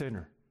he's a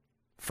sinner,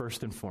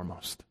 first and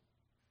foremost.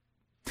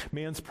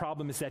 Man's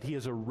problem is that he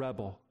is a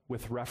rebel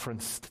with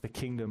reference to the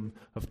kingdom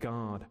of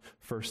God,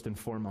 first and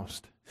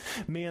foremost.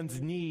 Man's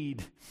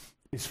need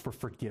is for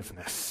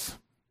forgiveness.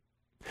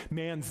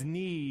 Man's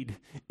need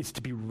is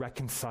to be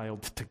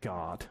reconciled to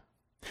God.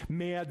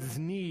 Man's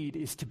need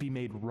is to be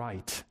made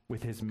right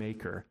with his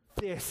Maker.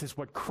 This is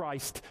what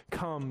Christ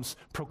comes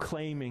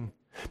proclaiming,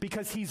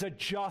 because he's a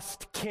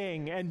just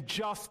king, and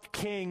just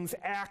kings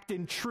act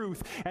in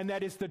truth, and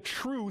that is the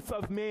truth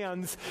of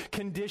man's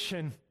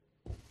condition.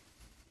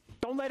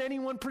 Don't let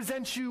anyone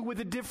present you with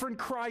a different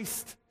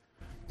Christ.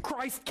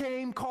 Christ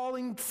came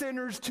calling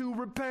sinners to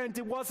repent.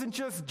 It wasn't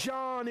just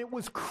John, it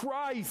was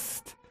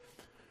Christ.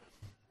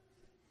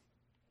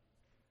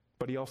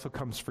 But he also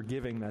comes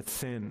forgiving that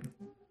sin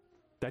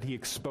that he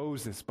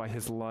exposes by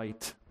his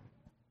light.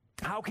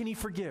 How can he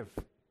forgive?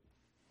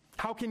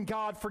 How can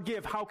God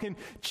forgive? How can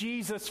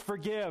Jesus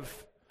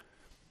forgive?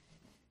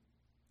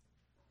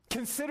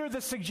 Consider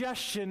the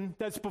suggestion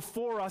that's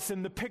before us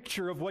in the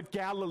picture of what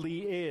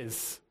Galilee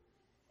is.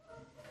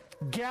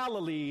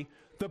 Galilee,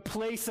 the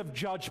place of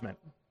judgment.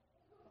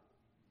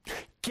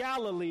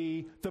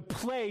 Galilee, the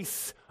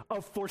place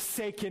of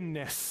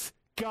forsakenness.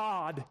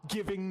 God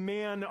giving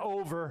man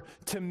over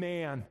to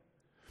man.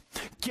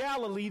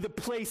 Galilee, the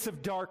place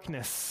of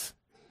darkness.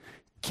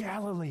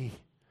 Galilee,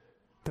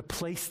 the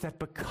place that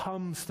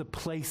becomes the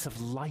place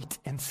of light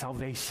and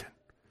salvation.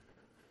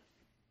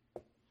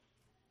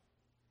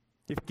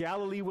 If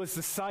Galilee was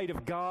the site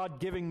of God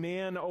giving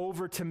man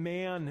over to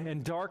man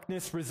and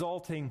darkness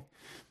resulting,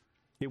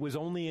 it was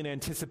only in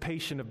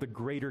anticipation of the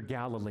greater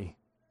Galilee,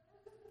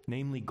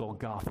 namely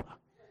Golgotha,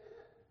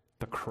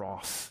 the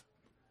cross.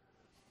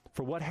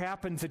 For what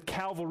happens at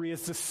Calvary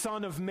is the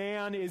Son of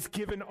Man is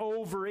given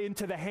over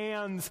into the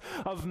hands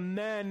of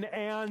men,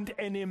 and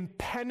an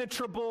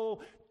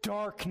impenetrable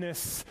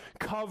darkness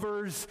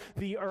covers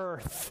the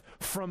earth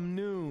from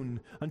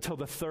noon until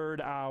the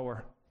third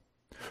hour.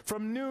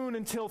 From noon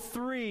until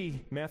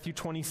 3, Matthew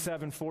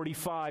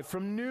 27:45.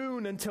 From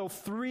noon until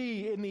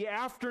 3 in the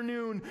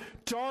afternoon,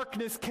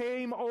 darkness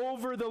came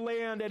over the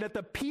land, and at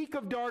the peak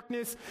of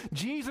darkness,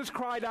 Jesus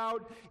cried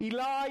out,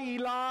 "Eli,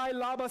 Eli,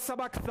 lama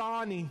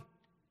sabachthani?"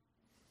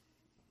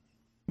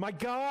 My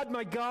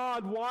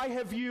God, why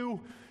have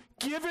you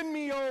given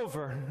me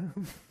over?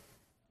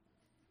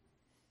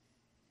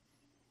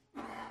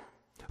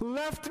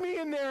 Left me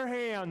in their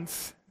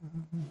hands.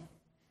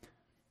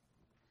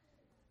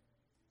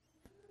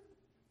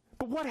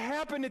 But what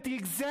happened at the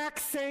exact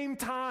same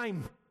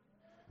time?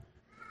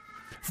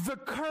 The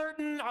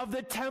curtain of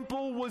the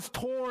temple was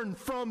torn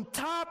from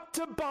top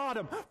to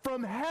bottom,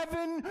 from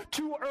heaven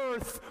to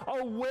earth.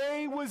 A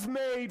way was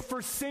made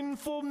for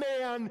sinful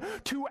man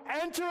to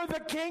enter the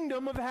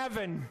kingdom of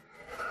heaven,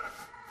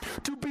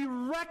 to be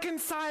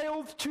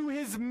reconciled to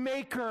his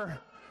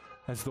Maker,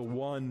 as the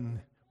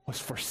one was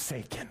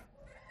forsaken,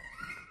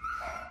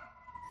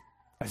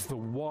 as the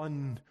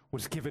one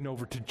was given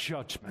over to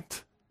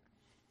judgment,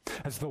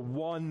 as the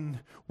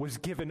one was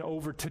given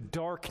over to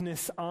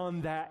darkness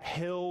on that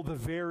hill, the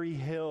very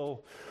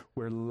hill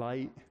where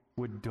light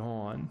would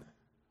dawn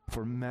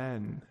for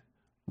men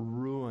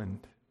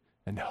ruined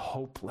and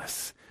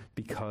hopeless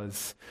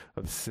because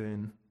of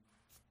sin.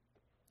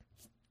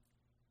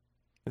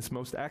 This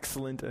most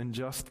excellent and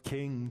just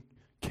King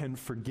can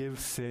forgive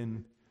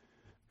sin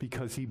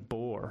because he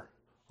bore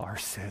our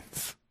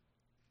sins.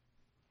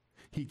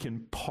 He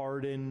can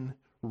pardon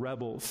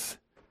rebels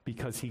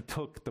because he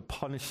took the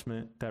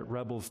punishment that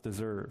rebels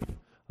deserve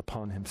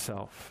upon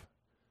himself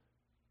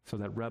so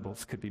that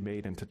rebels could be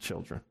made into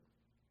children.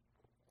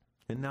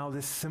 And now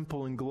this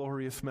simple and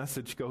glorious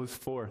message goes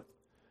forth.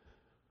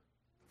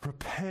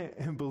 Repent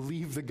and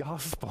believe the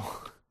gospel.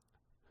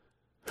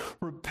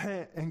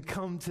 Repent and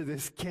come to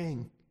this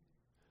King.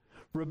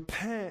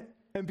 Repent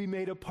and be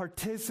made a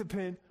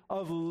participant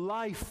of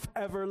life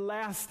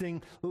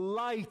everlasting,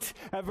 light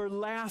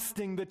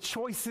everlasting, the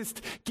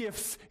choicest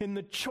gifts in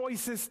the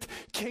choicest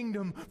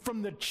kingdom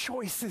from the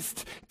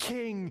choicest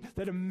King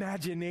that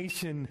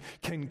imagination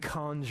can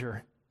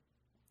conjure.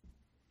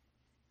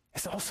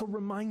 This also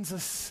reminds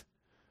us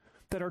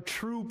that our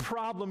true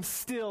problem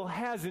still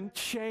hasn't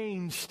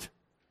changed.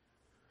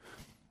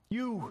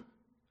 You,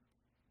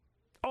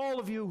 all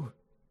of you,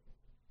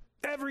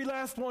 every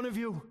last one of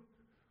you,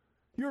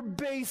 your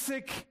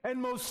basic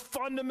and most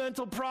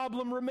fundamental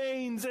problem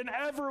remains and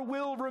ever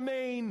will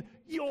remain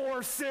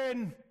your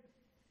sin,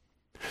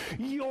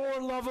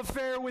 your love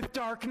affair with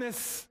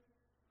darkness.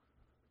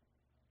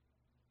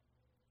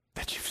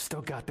 That you've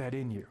still got that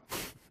in you.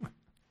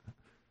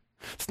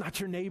 It's not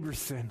your neighbor's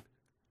sin.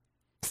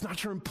 It's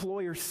not your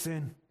employer's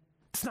sin.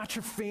 It's not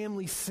your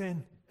family's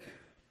sin.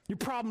 Your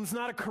problem's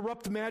not a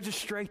corrupt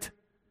magistrate.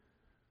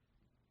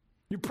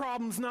 Your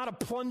problem's not a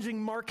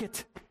plunging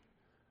market.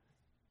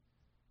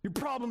 Your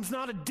problem's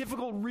not a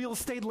difficult real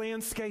estate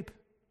landscape.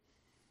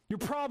 Your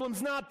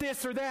problem's not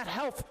this or that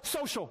health,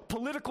 social,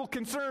 political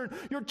concern.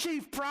 Your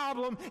chief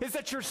problem is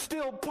that you're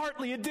still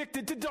partly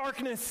addicted to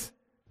darkness.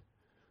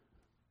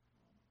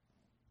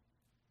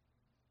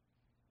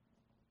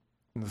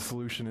 And the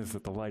solution is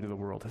that the light of the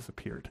world has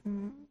appeared.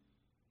 And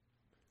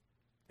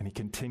he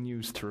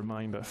continues to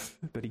remind us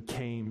that he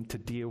came to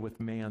deal with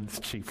man's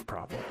chief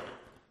problem.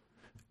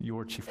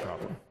 Your chief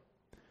problem.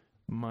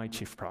 My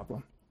chief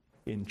problem.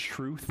 In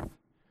truth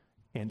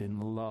and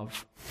in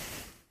love.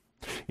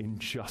 In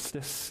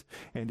justice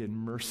and in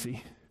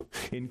mercy.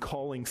 In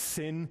calling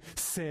sin,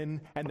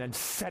 sin, and then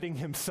setting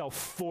himself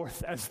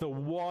forth as the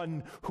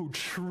one who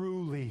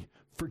truly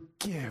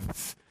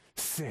forgives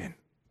sin.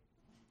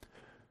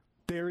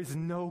 There is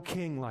no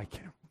king like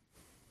him.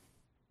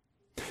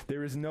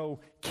 There is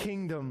no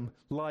kingdom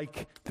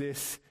like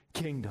this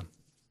kingdom.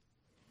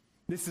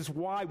 This is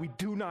why we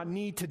do not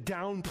need to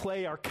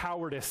downplay our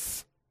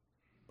cowardice,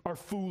 our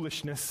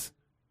foolishness,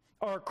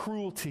 our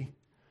cruelty.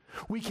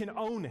 We can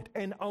own it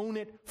and own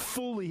it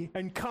fully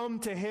and come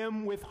to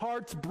him with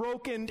hearts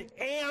broken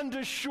and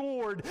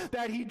assured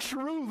that he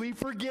truly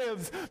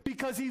forgives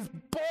because he's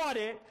bought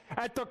it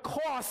at the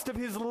cost of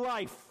his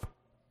life.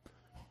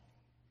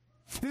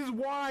 This is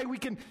why we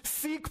can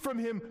seek from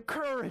him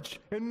courage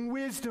and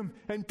wisdom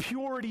and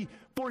purity,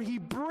 for he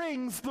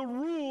brings the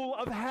rule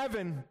of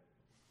heaven,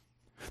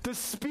 the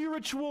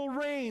spiritual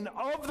reign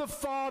of the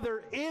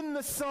Father in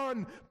the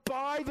Son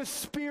by the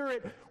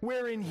Spirit,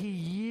 wherein he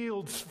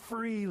yields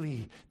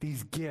freely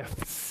these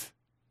gifts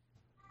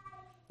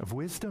of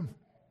wisdom,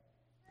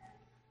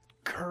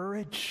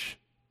 courage,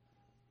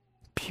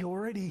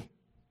 purity,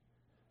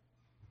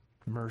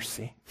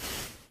 mercy.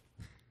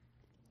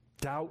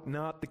 Doubt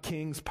not the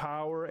King's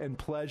power and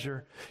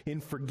pleasure in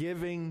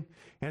forgiving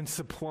and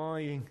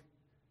supplying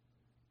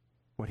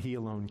what he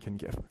alone can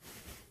give.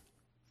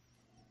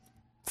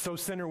 So,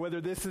 sinner, whether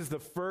this is the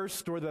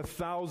first or the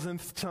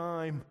 1,000th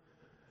time,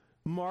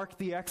 mark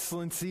the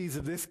excellencies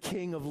of this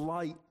King of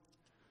light,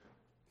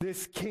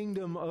 this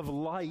kingdom of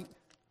light.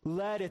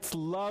 Let its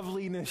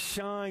loveliness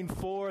shine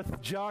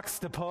forth,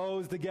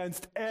 juxtaposed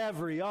against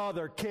every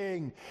other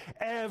king,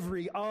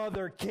 every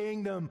other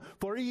kingdom,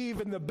 for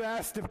even the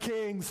best of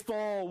kings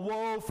fall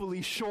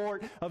woefully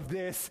short of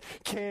this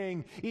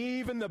King.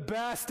 Even the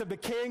best of the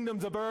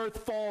kingdoms of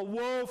earth fall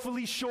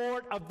woefully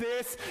short of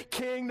this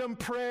kingdom.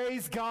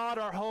 Praise God,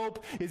 our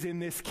hope is in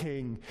this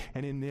King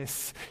and in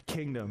this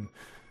kingdom.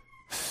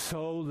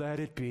 So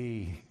let it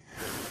be.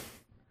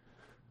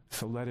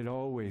 So let it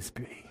always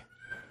be.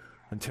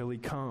 Until he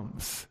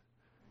comes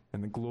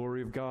and the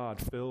glory of God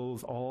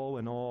fills all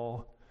in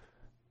all.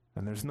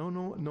 And there's no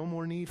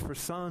more need for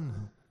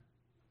sun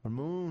or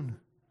moon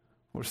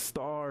or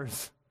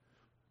stars.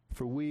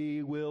 For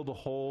we will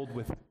behold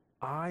with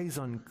eyes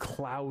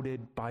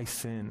unclouded by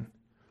sin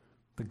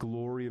the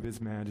glory of his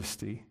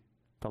majesty,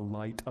 the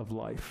light of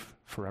life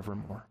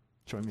forevermore.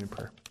 Join me in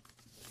prayer.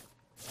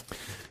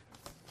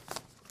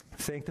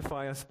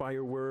 Sanctify us by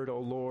your word,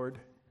 O Lord.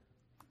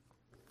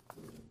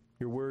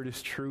 Your word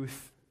is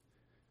truth.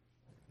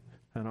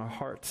 And our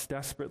hearts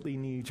desperately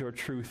need your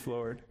truth,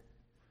 Lord,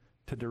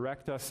 to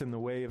direct us in the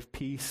way of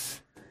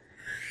peace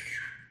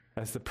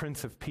as the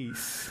Prince of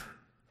Peace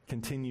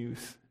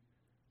continues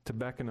to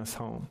beckon us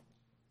home.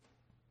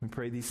 We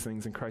pray these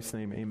things in Christ's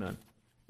name, amen.